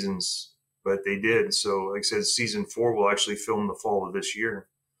back-to-back seasons, but they did. So like I said, season 4 will actually film the fall of this year.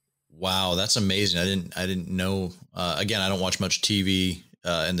 Wow. That's amazing. I didn't know, again, I don't watch much TV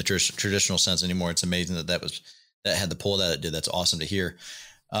in the traditional sense anymore. It's amazing that had the pull that it did. That's awesome to hear.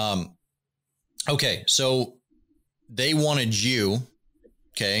 Okay. So they wanted you,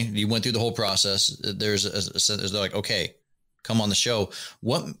 okay. You went through the whole process. There's they're like, okay, come on the show.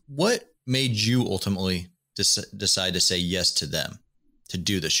 What made you ultimately decide to say yes to them to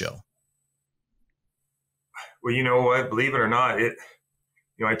do the show? Well, you know what, believe it or not,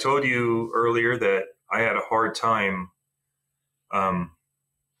 I told you earlier that I had a hard time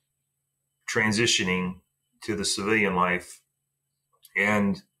transitioning to the civilian life.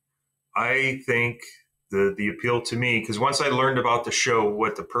 And I think the appeal to me, because once I learned about the show,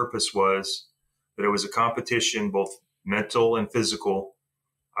 what the purpose was, that it was a competition, both mental and physical,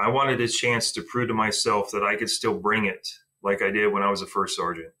 I wanted a chance to prove to myself that I could still bring it like I did when I was a first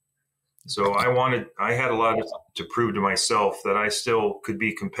sergeant. So I had a lot to prove to myself that I still could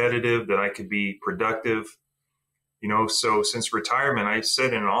be competitive, that I could be productive. So since retirement, I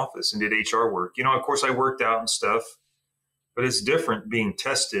sat in an office and did HR work. Of course I worked out and stuff, but it's different being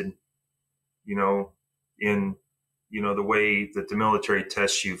tested, in, the way that the military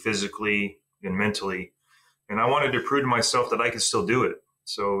tests you physically and mentally. And I wanted to prove to myself that I could still do it.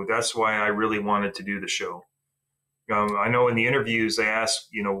 So that's why I really wanted to do the show. I know in the interviews they asked,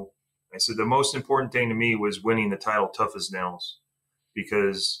 I said the most important thing to me was winning the title Tough as Nails,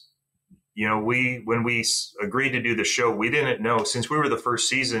 because, when we agreed to do the show, we didn't know, since we were the first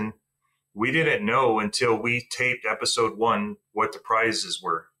season, we didn't know until we taped episode 1 what the prizes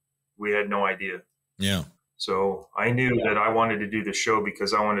were. We had no idea. Yeah. So I knew that I wanted to do the show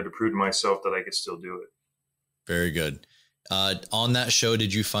because I wanted to prove to myself that I could still do it. Very good. On that show,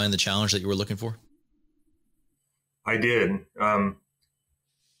 did you find the challenge that you were looking for? I did.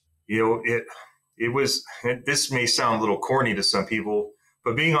 It was, this may sound a little corny to some people,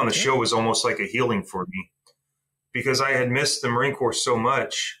 but being on the show was almost like a healing for me, because I had missed the Marine Corps so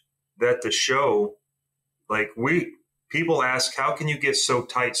much that the show, people ask, how can you get so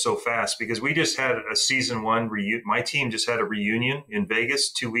tight so fast? Because we just had a season 1 reunion. My team just had a reunion in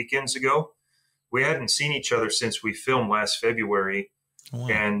Vegas 2 weekends ago. We hadn't seen each other since we filmed last February. Oh, wow.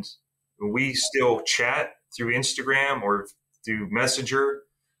 And we still chat through Instagram or through Messenger.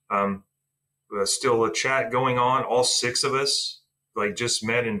 Still a chat going on. All 6 of us just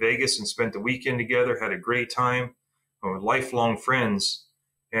met in Vegas and spent the weekend together, had a great time. We're lifelong friends.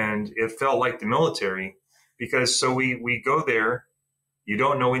 And it felt like the military, because we go there, you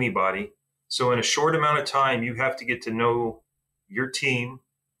don't know anybody. So in a short amount of time, you have to get to know your team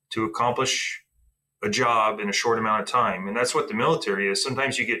to accomplish a job in a short amount of time. And that's what the military is.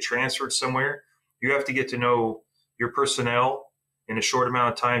 Sometimes you get transferred somewhere. You have to get to know your personnel in a short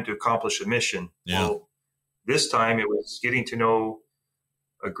amount of time to accomplish a mission. Yeah. Well, this time it was getting to know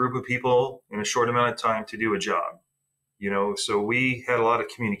a group of people in a short amount of time to do a job. So we had a lot of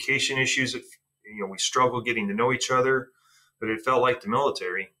communication issues. We struggled getting to know each other, but it felt like the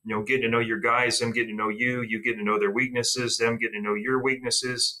military, getting to know your guys, them getting to know you, you getting to know their weaknesses, them getting to know your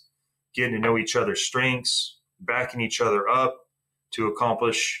weaknesses, getting to know each other's strengths, backing each other up to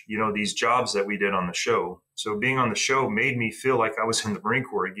accomplish, these jobs that we did on the show. So being on the show made me feel like I was in the Marine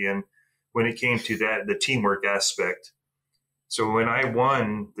Corps again when it came to the teamwork aspect. So when I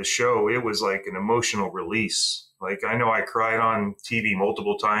won the show, it was like an emotional release. Like, I know I cried on TV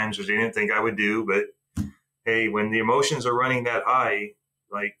multiple times, which I didn't think I would do, but hey, when the emotions are running that high,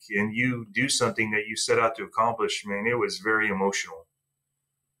 like, and you do something that you set out to accomplish, man, it was very emotional.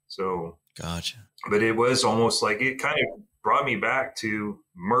 So, Gotcha. but it was almost like it kind of brought me back to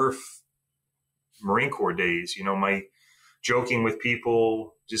Murph Marine Corps days, my joking with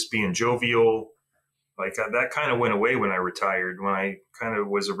people, just being jovial. Like that kind of went away when I retired, when I kind of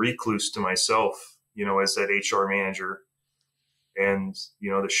was a recluse to myself, as that HR manager. And,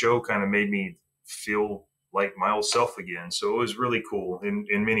 the show kind of made me feel like my old self again. So it was really cool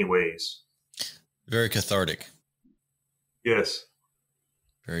in many ways. Very cathartic. Yes.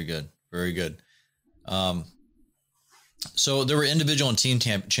 Very good. Very good. So there were individual and team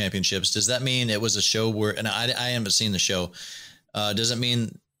championships. Does that mean it was a show where, and I haven't seen the show. Does it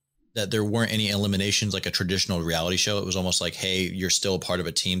mean that there weren't any eliminations like a traditional reality show? It was almost like, hey, you're still a part of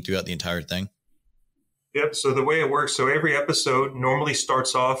a team throughout the entire thing. Yep. So the way it works, so every episode normally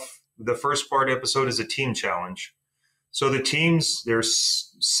starts off, the first part episode is a team challenge. So the teams,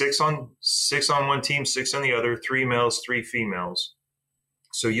 there's six on one team, 6 on the other, 3 males, 3 females.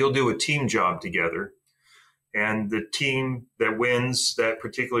 So you'll do a team job together. And the team that wins that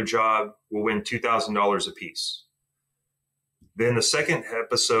particular job will win $2,000 apiece. Then the second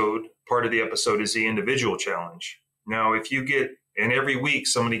part of the episode is the individual challenge. Now, and every week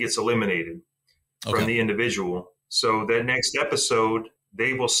somebody gets eliminated from the individual. So that next episode,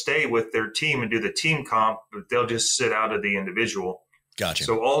 they will stay with their team and do the team comp, but they'll just sit out of the individual. Gotcha.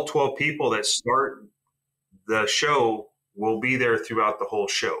 So all 12 people that start the show will be there throughout the whole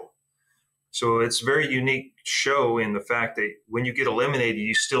show. So it's a very unique show in the fact that when you get eliminated,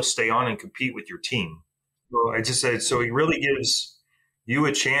 you still stay on and compete with your team. So I just said, so it really gives you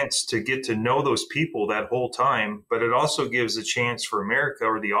a chance to get to know those people that whole time, but it also gives a chance for America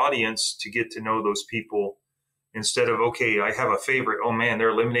or the audience to get to know those people instead of, okay, I have a favorite. Oh man,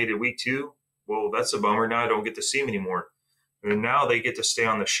 they're eliminated week 2. Well, that's a bummer. Now I don't get to see them anymore. And now they get to stay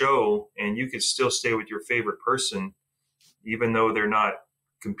on the show, and you can still stay with your favorite person, even though they're not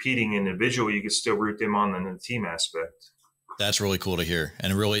competing individually. You can still root them on in the team aspect. That's really cool to hear.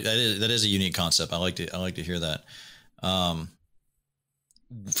 And really, that is a unique concept. I like to hear that.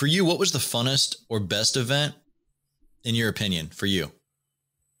 For you, what was the funnest or best event in your opinion for you?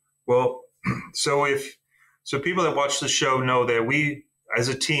 Well, so people that watch the show know that we, as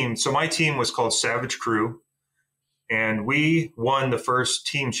a team, so my team was called Savage Crew, and we won the first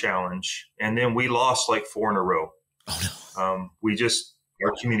team challenge, and then we lost like 4 in a row. Oh no.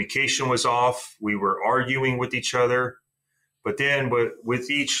 Our communication was off. We were arguing with each other. But then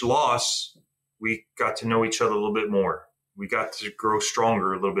with each loss, we got to know each other a little bit more. We got to grow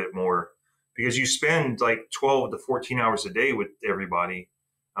stronger a little bit more because you spend like 12 to 14 hours a day with everybody.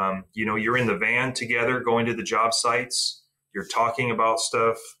 You're in the van together, going to the job sites. You're talking about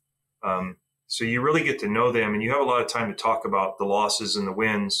stuff. So you really get to know them, and you have a lot of time to talk about the losses and the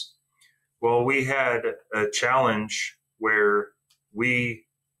wins. Well, we had a challenge where we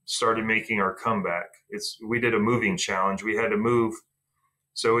started making our comeback. We did a moving challenge. We had to move.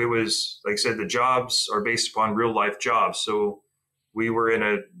 So it was, like I said, the jobs are based upon real life jobs. So we were in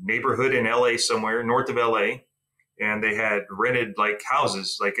a neighborhood in LA somewhere, north of LA, and they had rented like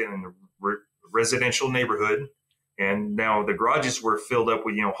houses, like in a residential neighborhood. And now the garages were filled up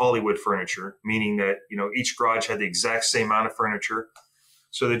with, Hollywood furniture, meaning that, each garage had the exact same amount of furniture.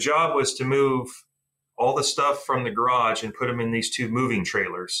 So the job was to move all the stuff from the garage and put them in these 2 moving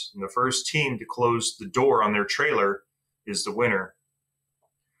trailers. And the first team to close the door on their trailer is the winner.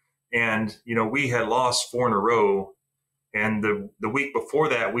 And, we had lost 4 in a row. And the week before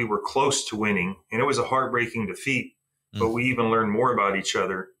that, we were close to winning. And it was a heartbreaking defeat, but we even learned more about each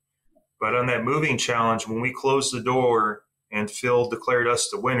other. But on that moving challenge, when we closed the door and Phil declared us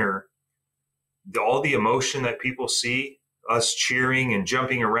the winner, all the emotion that people see, us cheering and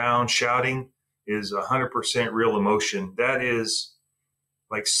jumping around, shouting, is 100% real emotion. That is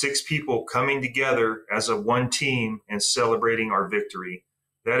like 6 people coming together as a one team and celebrating our victory.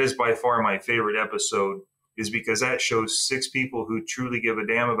 That is by far my favorite episode, is because that shows 6 people who truly give a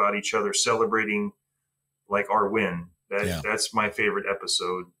damn about each other celebrating like our win. That's my favorite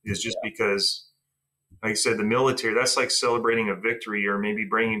episode, is just because, like I said, the military, that's like celebrating a victory, or maybe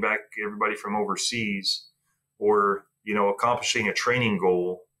bringing back everybody from overseas, or, accomplishing a training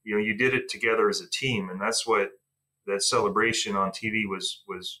goal. You did it together as a team. And that's what that celebration on TV was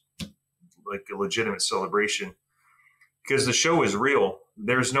like, a legitimate celebration, because the show is real.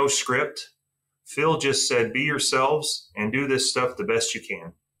 There's no script. Phil just said, be yourselves and do this stuff the best you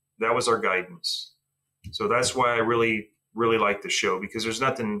can. That was our guidance. So that's why I really really like the show because there's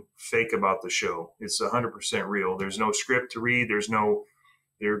nothing fake about the show. It's 100% real. There's no script to read. There's no,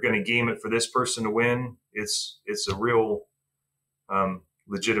 they're going to game it for this person to win. It's a real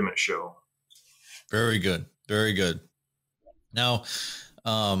legitimate show. Very good. Very good. Now,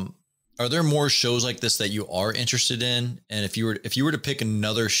 are there more shows like this that you are interested in? And if you were to pick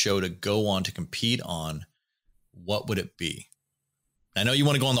another show to go on to compete on, what would it be? I know you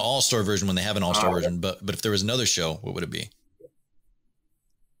want to go on the All-Star version when they have an All-Star version, but if there was another show, what would it be?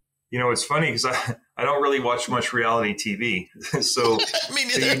 You know, it's funny because I don't really watch much reality TV. So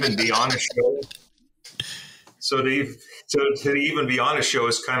to even be on a show, to even be on a show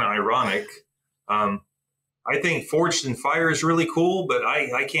is kind of ironic. I think Forged in Fire is really cool, but I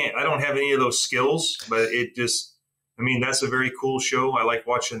don't have any of those skills, but it just, I mean, that's a very cool show. I like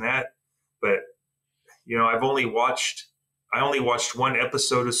watching that, but you know, I only watched one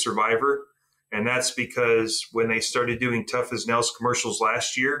episode of Survivor, and that's because when they started doing Tough as Nails commercials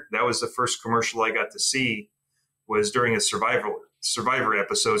last year, that was the first commercial I got to see was during a Survivor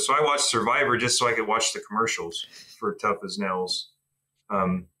episode. So I watched Survivor just so I could watch the commercials for Tough as Nails.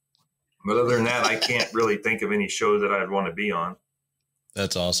 But other than that, I can't really think of any show that I'd want to be on.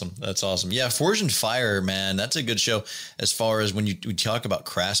 That's awesome. That's awesome. Yeah. Forged in Fire, man, that's a good show. As far as when we talk about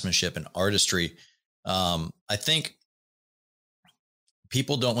craftsmanship and artistry, I think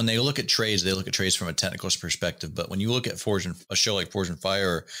people don't, when they look at trades, they look at trades from a technical perspective. But when you look at a show like Forged in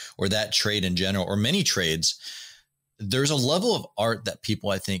Fire or that trade in general, or many trades, there's a level of art that people,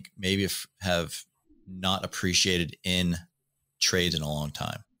 I think, maybe have not appreciated in trades in a long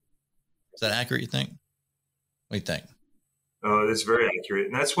time. Is that accurate, you think? What do you think? Oh, that's very accurate.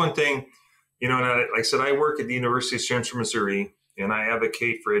 And that's one thing, you know, and like I said, I work at the University of Central Missouri and I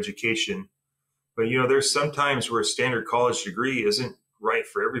advocate for education. But, you know, there's some times where a standard college degree isn't right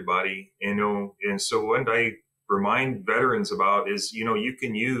for everybody, you know. And so what I remind veterans about is, you know, you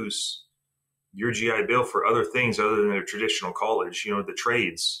can use your GI Bill for other things other than a traditional college. You know, the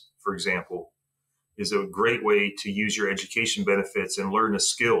trades, for example, is a great way to use your education benefits and learn a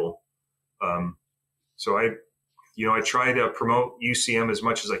skill. So I try to promote UCM as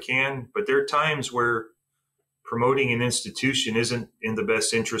much as I can, but there are times where promoting an institution isn't in the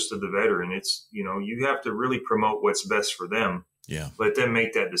best interest of the veteran. It's, you know, you have to really promote what's best for them. Yeah. Let them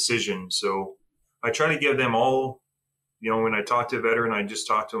make that decision. So I try to give them all, you know, when I talk to a veteran, I just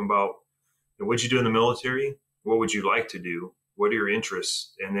talk to them about, what'd you do in the military? What would you like to do? What are your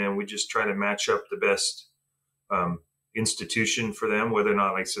interests? And then we just try to match up the best institution for them, whether or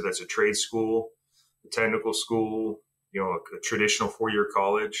not, like I said, that's a trade school, a technical school, you know, a traditional 4-year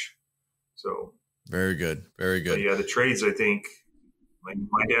college. So very good. Very good. Yeah. The trades, I think, like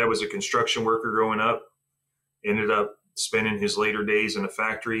my dad was a construction worker growing up, ended up spending his later days in a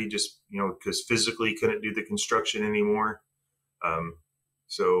factory just, you know, because physically couldn't do the construction anymore.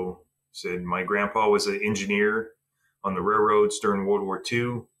 So said my grandpa was an engineer on the railroads during World War II.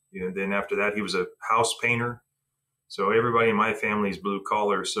 You know, then after that, he was a house painter. So everybody in my family is blue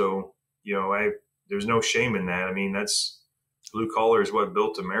collar. So, you know, there's no shame in that. I mean, that's blue collar is what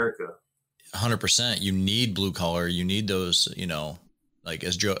built America. 100%. You need blue collar. You need those, you know, like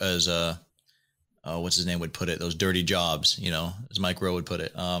as what's his name would put it, those dirty jobs, you know, as Mike Rowe would put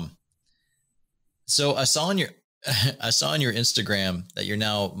it. So I saw on your Instagram that you're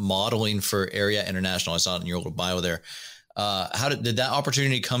now modeling for Ariat International. I saw it in your little bio there. How did that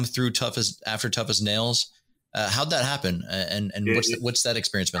opportunity come through after Tough as Nails? How'd that happen? And what's that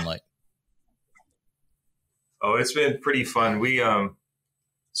experience been like? Oh, it's been pretty fun.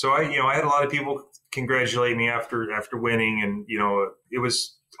 So I had a lot of people congratulate me after winning, and, you know, it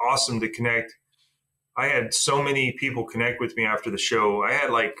was awesome to connect. I had so many people connect with me after the show. I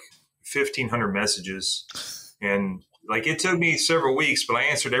had like 1,500 messages, and like it took me several weeks, but I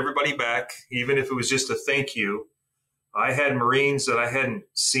answered everybody back, even if it was just a thank you. I had Marines that I hadn't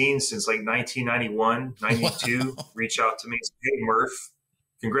seen since like 1991, 92 wow. reach out to me and say, "Hey, Murph,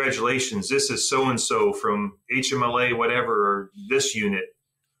 congratulations. This is so-and-so from HMLA, whatever, or this unit."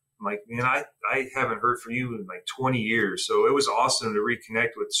 I'm like, man, I haven't heard from you in like 20 years. So it was awesome to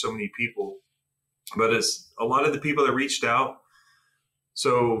reconnect with so many people. But it's a lot of the people that reached out.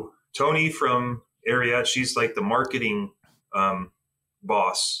 So Tony from Ariat, she's like the marketing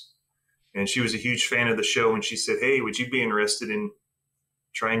boss. And she was a huge fan of the show. And she said, "Hey, would you be interested in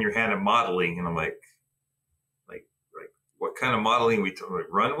trying your hand at modeling?" And I'm like, what kind of modeling are we talking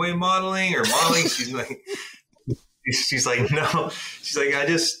about? Runway modeling or modeling? She's like, no. She's like, I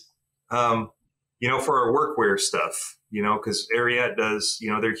just, you know, for our workwear stuff, you know, because Ariat does,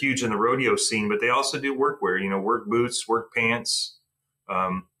 you know, they're huge in the rodeo scene, but they also do workwear, you know, work boots, work pants,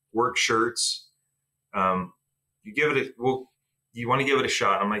 work shirts. you give it you want to give it a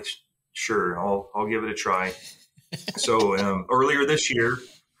shot? I'm like, sure, I'll give it a try. So earlier this year,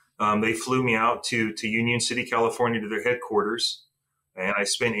 they flew me out to Union City, California, to their headquarters, and I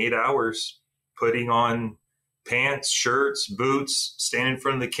spent 8 hours putting on pants, shirts, boots, standing in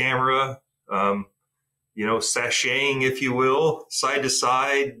front of the camera, sashaying, if you will, side to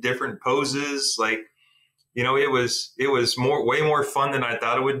side, different poses. Like, it was way more fun than I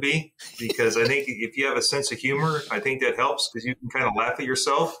thought it would be, because I think if you have a sense of humor, I think that helps, because you can kind of laugh at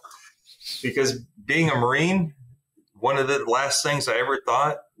yourself. Because being a Marine, one of the last things I ever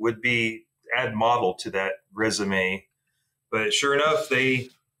thought would be add model to that resume. But sure enough, they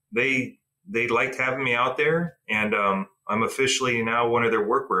liked having me out there, and I'm officially now one of their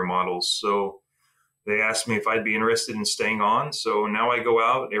workwear models. So they asked me if I'd be interested in staying on. So now I go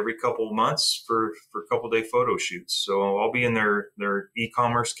out every couple of months for a couple day photo shoots. So I'll be in their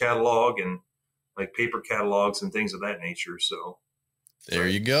e-commerce catalog and like paper catalogs and things of that nature. So there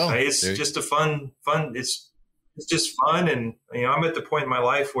you go. It's just a fun. It's just fun. And, I'm at the point in my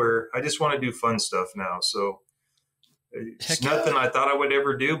life where I just want to do fun stuff now. So it's nothing I thought I would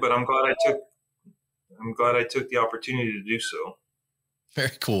ever do, but I'm glad I took the opportunity to do so.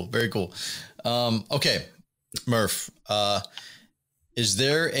 Very cool. Very cool. Okay, Murph, is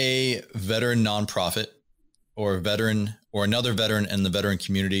there a veteran nonprofit or a veteran or another veteran in the veteran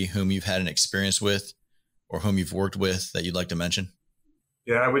community whom you've had an experience with or whom you've worked with that you'd like to mention?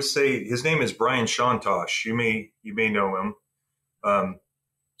 Yeah, I would say his name is Brian Shantosh. You may know him.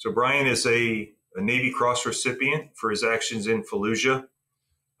 So Brian is a Navy Cross recipient for his actions in Fallujah.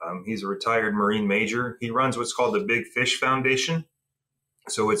 He's a retired Marine major. He runs what's called the Big Fish Foundation.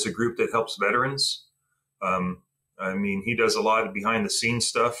 So it's a group that helps veterans. He does a lot of behind the scenes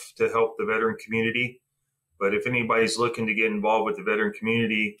stuff to help the veteran community. But if anybody's looking to get involved with the veteran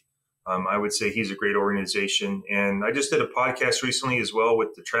community, I would say he's a great organization. And I just did a podcast recently as well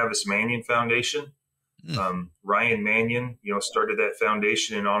with the Travis Manion Foundation. Ryan Manion, started that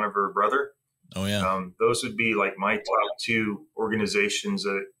foundation in honor of her brother. Oh, yeah. Those would be like my top two organizations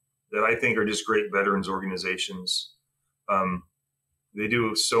that I think are just great veterans organizations. They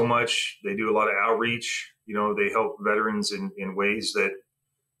do so much. They do a lot of outreach. They help veterans in ways that,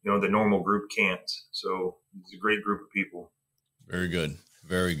 the normal group can't. So it's a great group of people. Very good.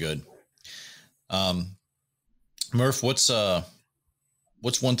 Very good. Murph, what's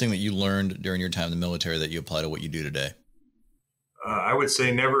one thing that you learned during your time in the military that you apply to what you do today? I would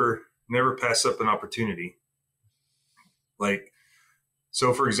say never pass up an opportunity.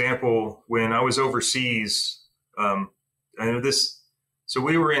 So for example, when I was overseas, I know this. So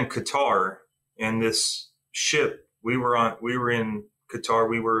we were in Qatar, and this ship we were in Qatar.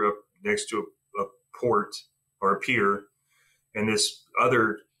 We were up next to a port or a pier, and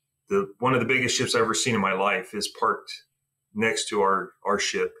one of the biggest ships I've ever seen in my life is parked next to our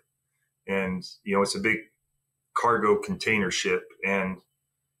ship. And, it's a big cargo container ship. And,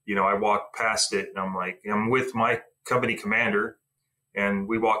 I walked past it, and I'm with my company commander, and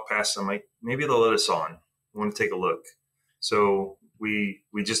we walked past. I'm like, maybe they'll let us on. I want to take a look. So we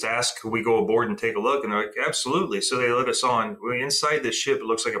just asked, could we go aboard and take a look? And they're like, absolutely. So they let us on. Inside the ship, it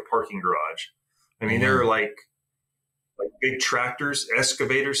looks like a parking garage. There are like big tractors,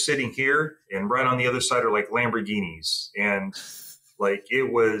 excavators sitting here, and right on the other side are like Lamborghinis. And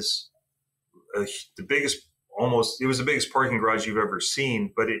it was the biggest parking garage you've ever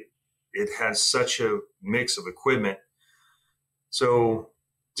seen, but it has such a mix of equipment. So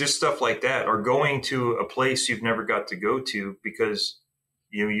just stuff like that, or going to a place you've never got to go to because,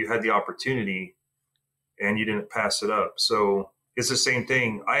 you had the opportunity and you didn't pass it up. So it's the same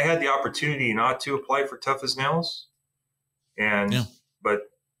thing. I had the opportunity not to apply for Tough as Nails. But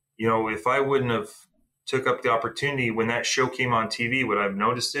if I wouldn't have took up the opportunity when that show came on TV, would I have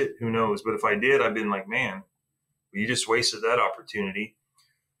noticed it? Who knows? But if I did, I've been like, man, you just wasted that opportunity.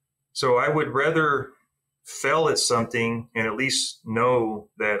 So I would rather fail at something and at least know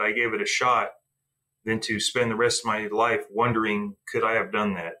that I gave it a shot than to spend the rest of my life wondering, could I have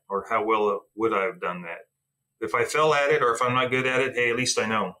done that? Or how well would I have done that? If I fell at it, or if I'm not good at it, hey, at least I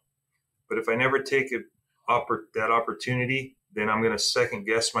know. But if I never take that opportunity, then I'm going to second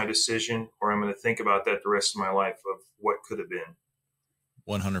guess my decision, or I'm going to think about that the rest of my life of what could have been.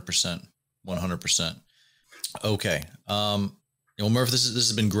 100%. 100%. Okay. Murph, this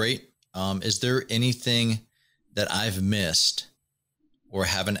has been great. Is there anything that I've missed or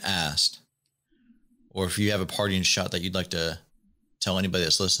haven't asked, or if you have a parting shot that you'd like to tell anybody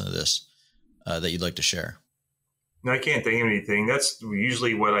that's listening to this, that you'd like to share? No, I can't think of anything. That's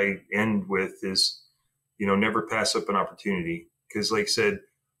usually what I end with is, never pass up an opportunity. Because like I said,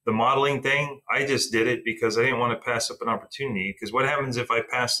 the modeling thing, I just did it because I didn't want to pass up an opportunity. Because what happens if I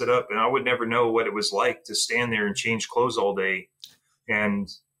passed it up, and I would never know what it was like to stand there and change clothes all day, and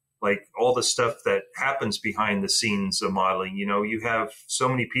like all the stuff that happens behind the scenes of modeling. You know, you have so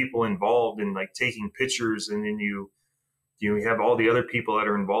many people involved in like taking pictures, and then you have all the other people that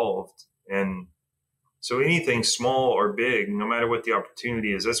are involved. And so anything small or big, no matter what the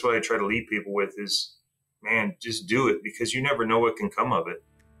opportunity is, that's what I try to lead people with is, man, just do it, because you never know what can come of it.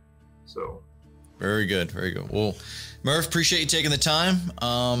 So. Very good. Very good. Well, Murph, appreciate you taking the time.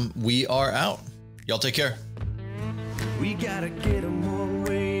 We are out. Y'all take care. We gotta get them one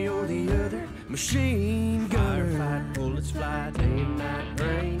way or the other. Machine gun. Firefight, bullets fly, day and night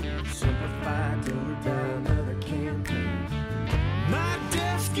rain. Simplify till we die, another campaign. My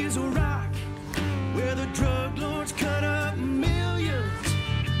desk is a rock where the drug lords cut up millions.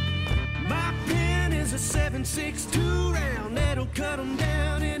 My pen is a 7.62 round that'll cut them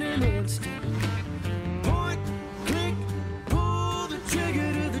down in an instant. Point, click, pull the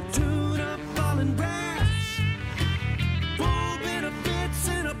trigger to the tune of falling brass. Full benefits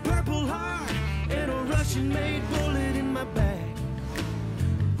and a purple heart and a Russian-made bullet in my bag.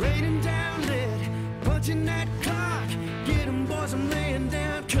 Raining down lead, punching that clock. Get 'em boys, I'm laying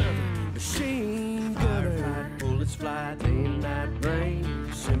down cover. Machine gunner. Firefight, bullets fly, day and night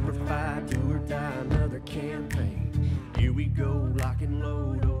rain. Simplify, do or die, another campaign. Here we go, lock and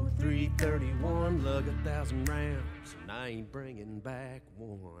load, 0331, lug 1,000 rounds, and I ain't bringing back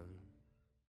one.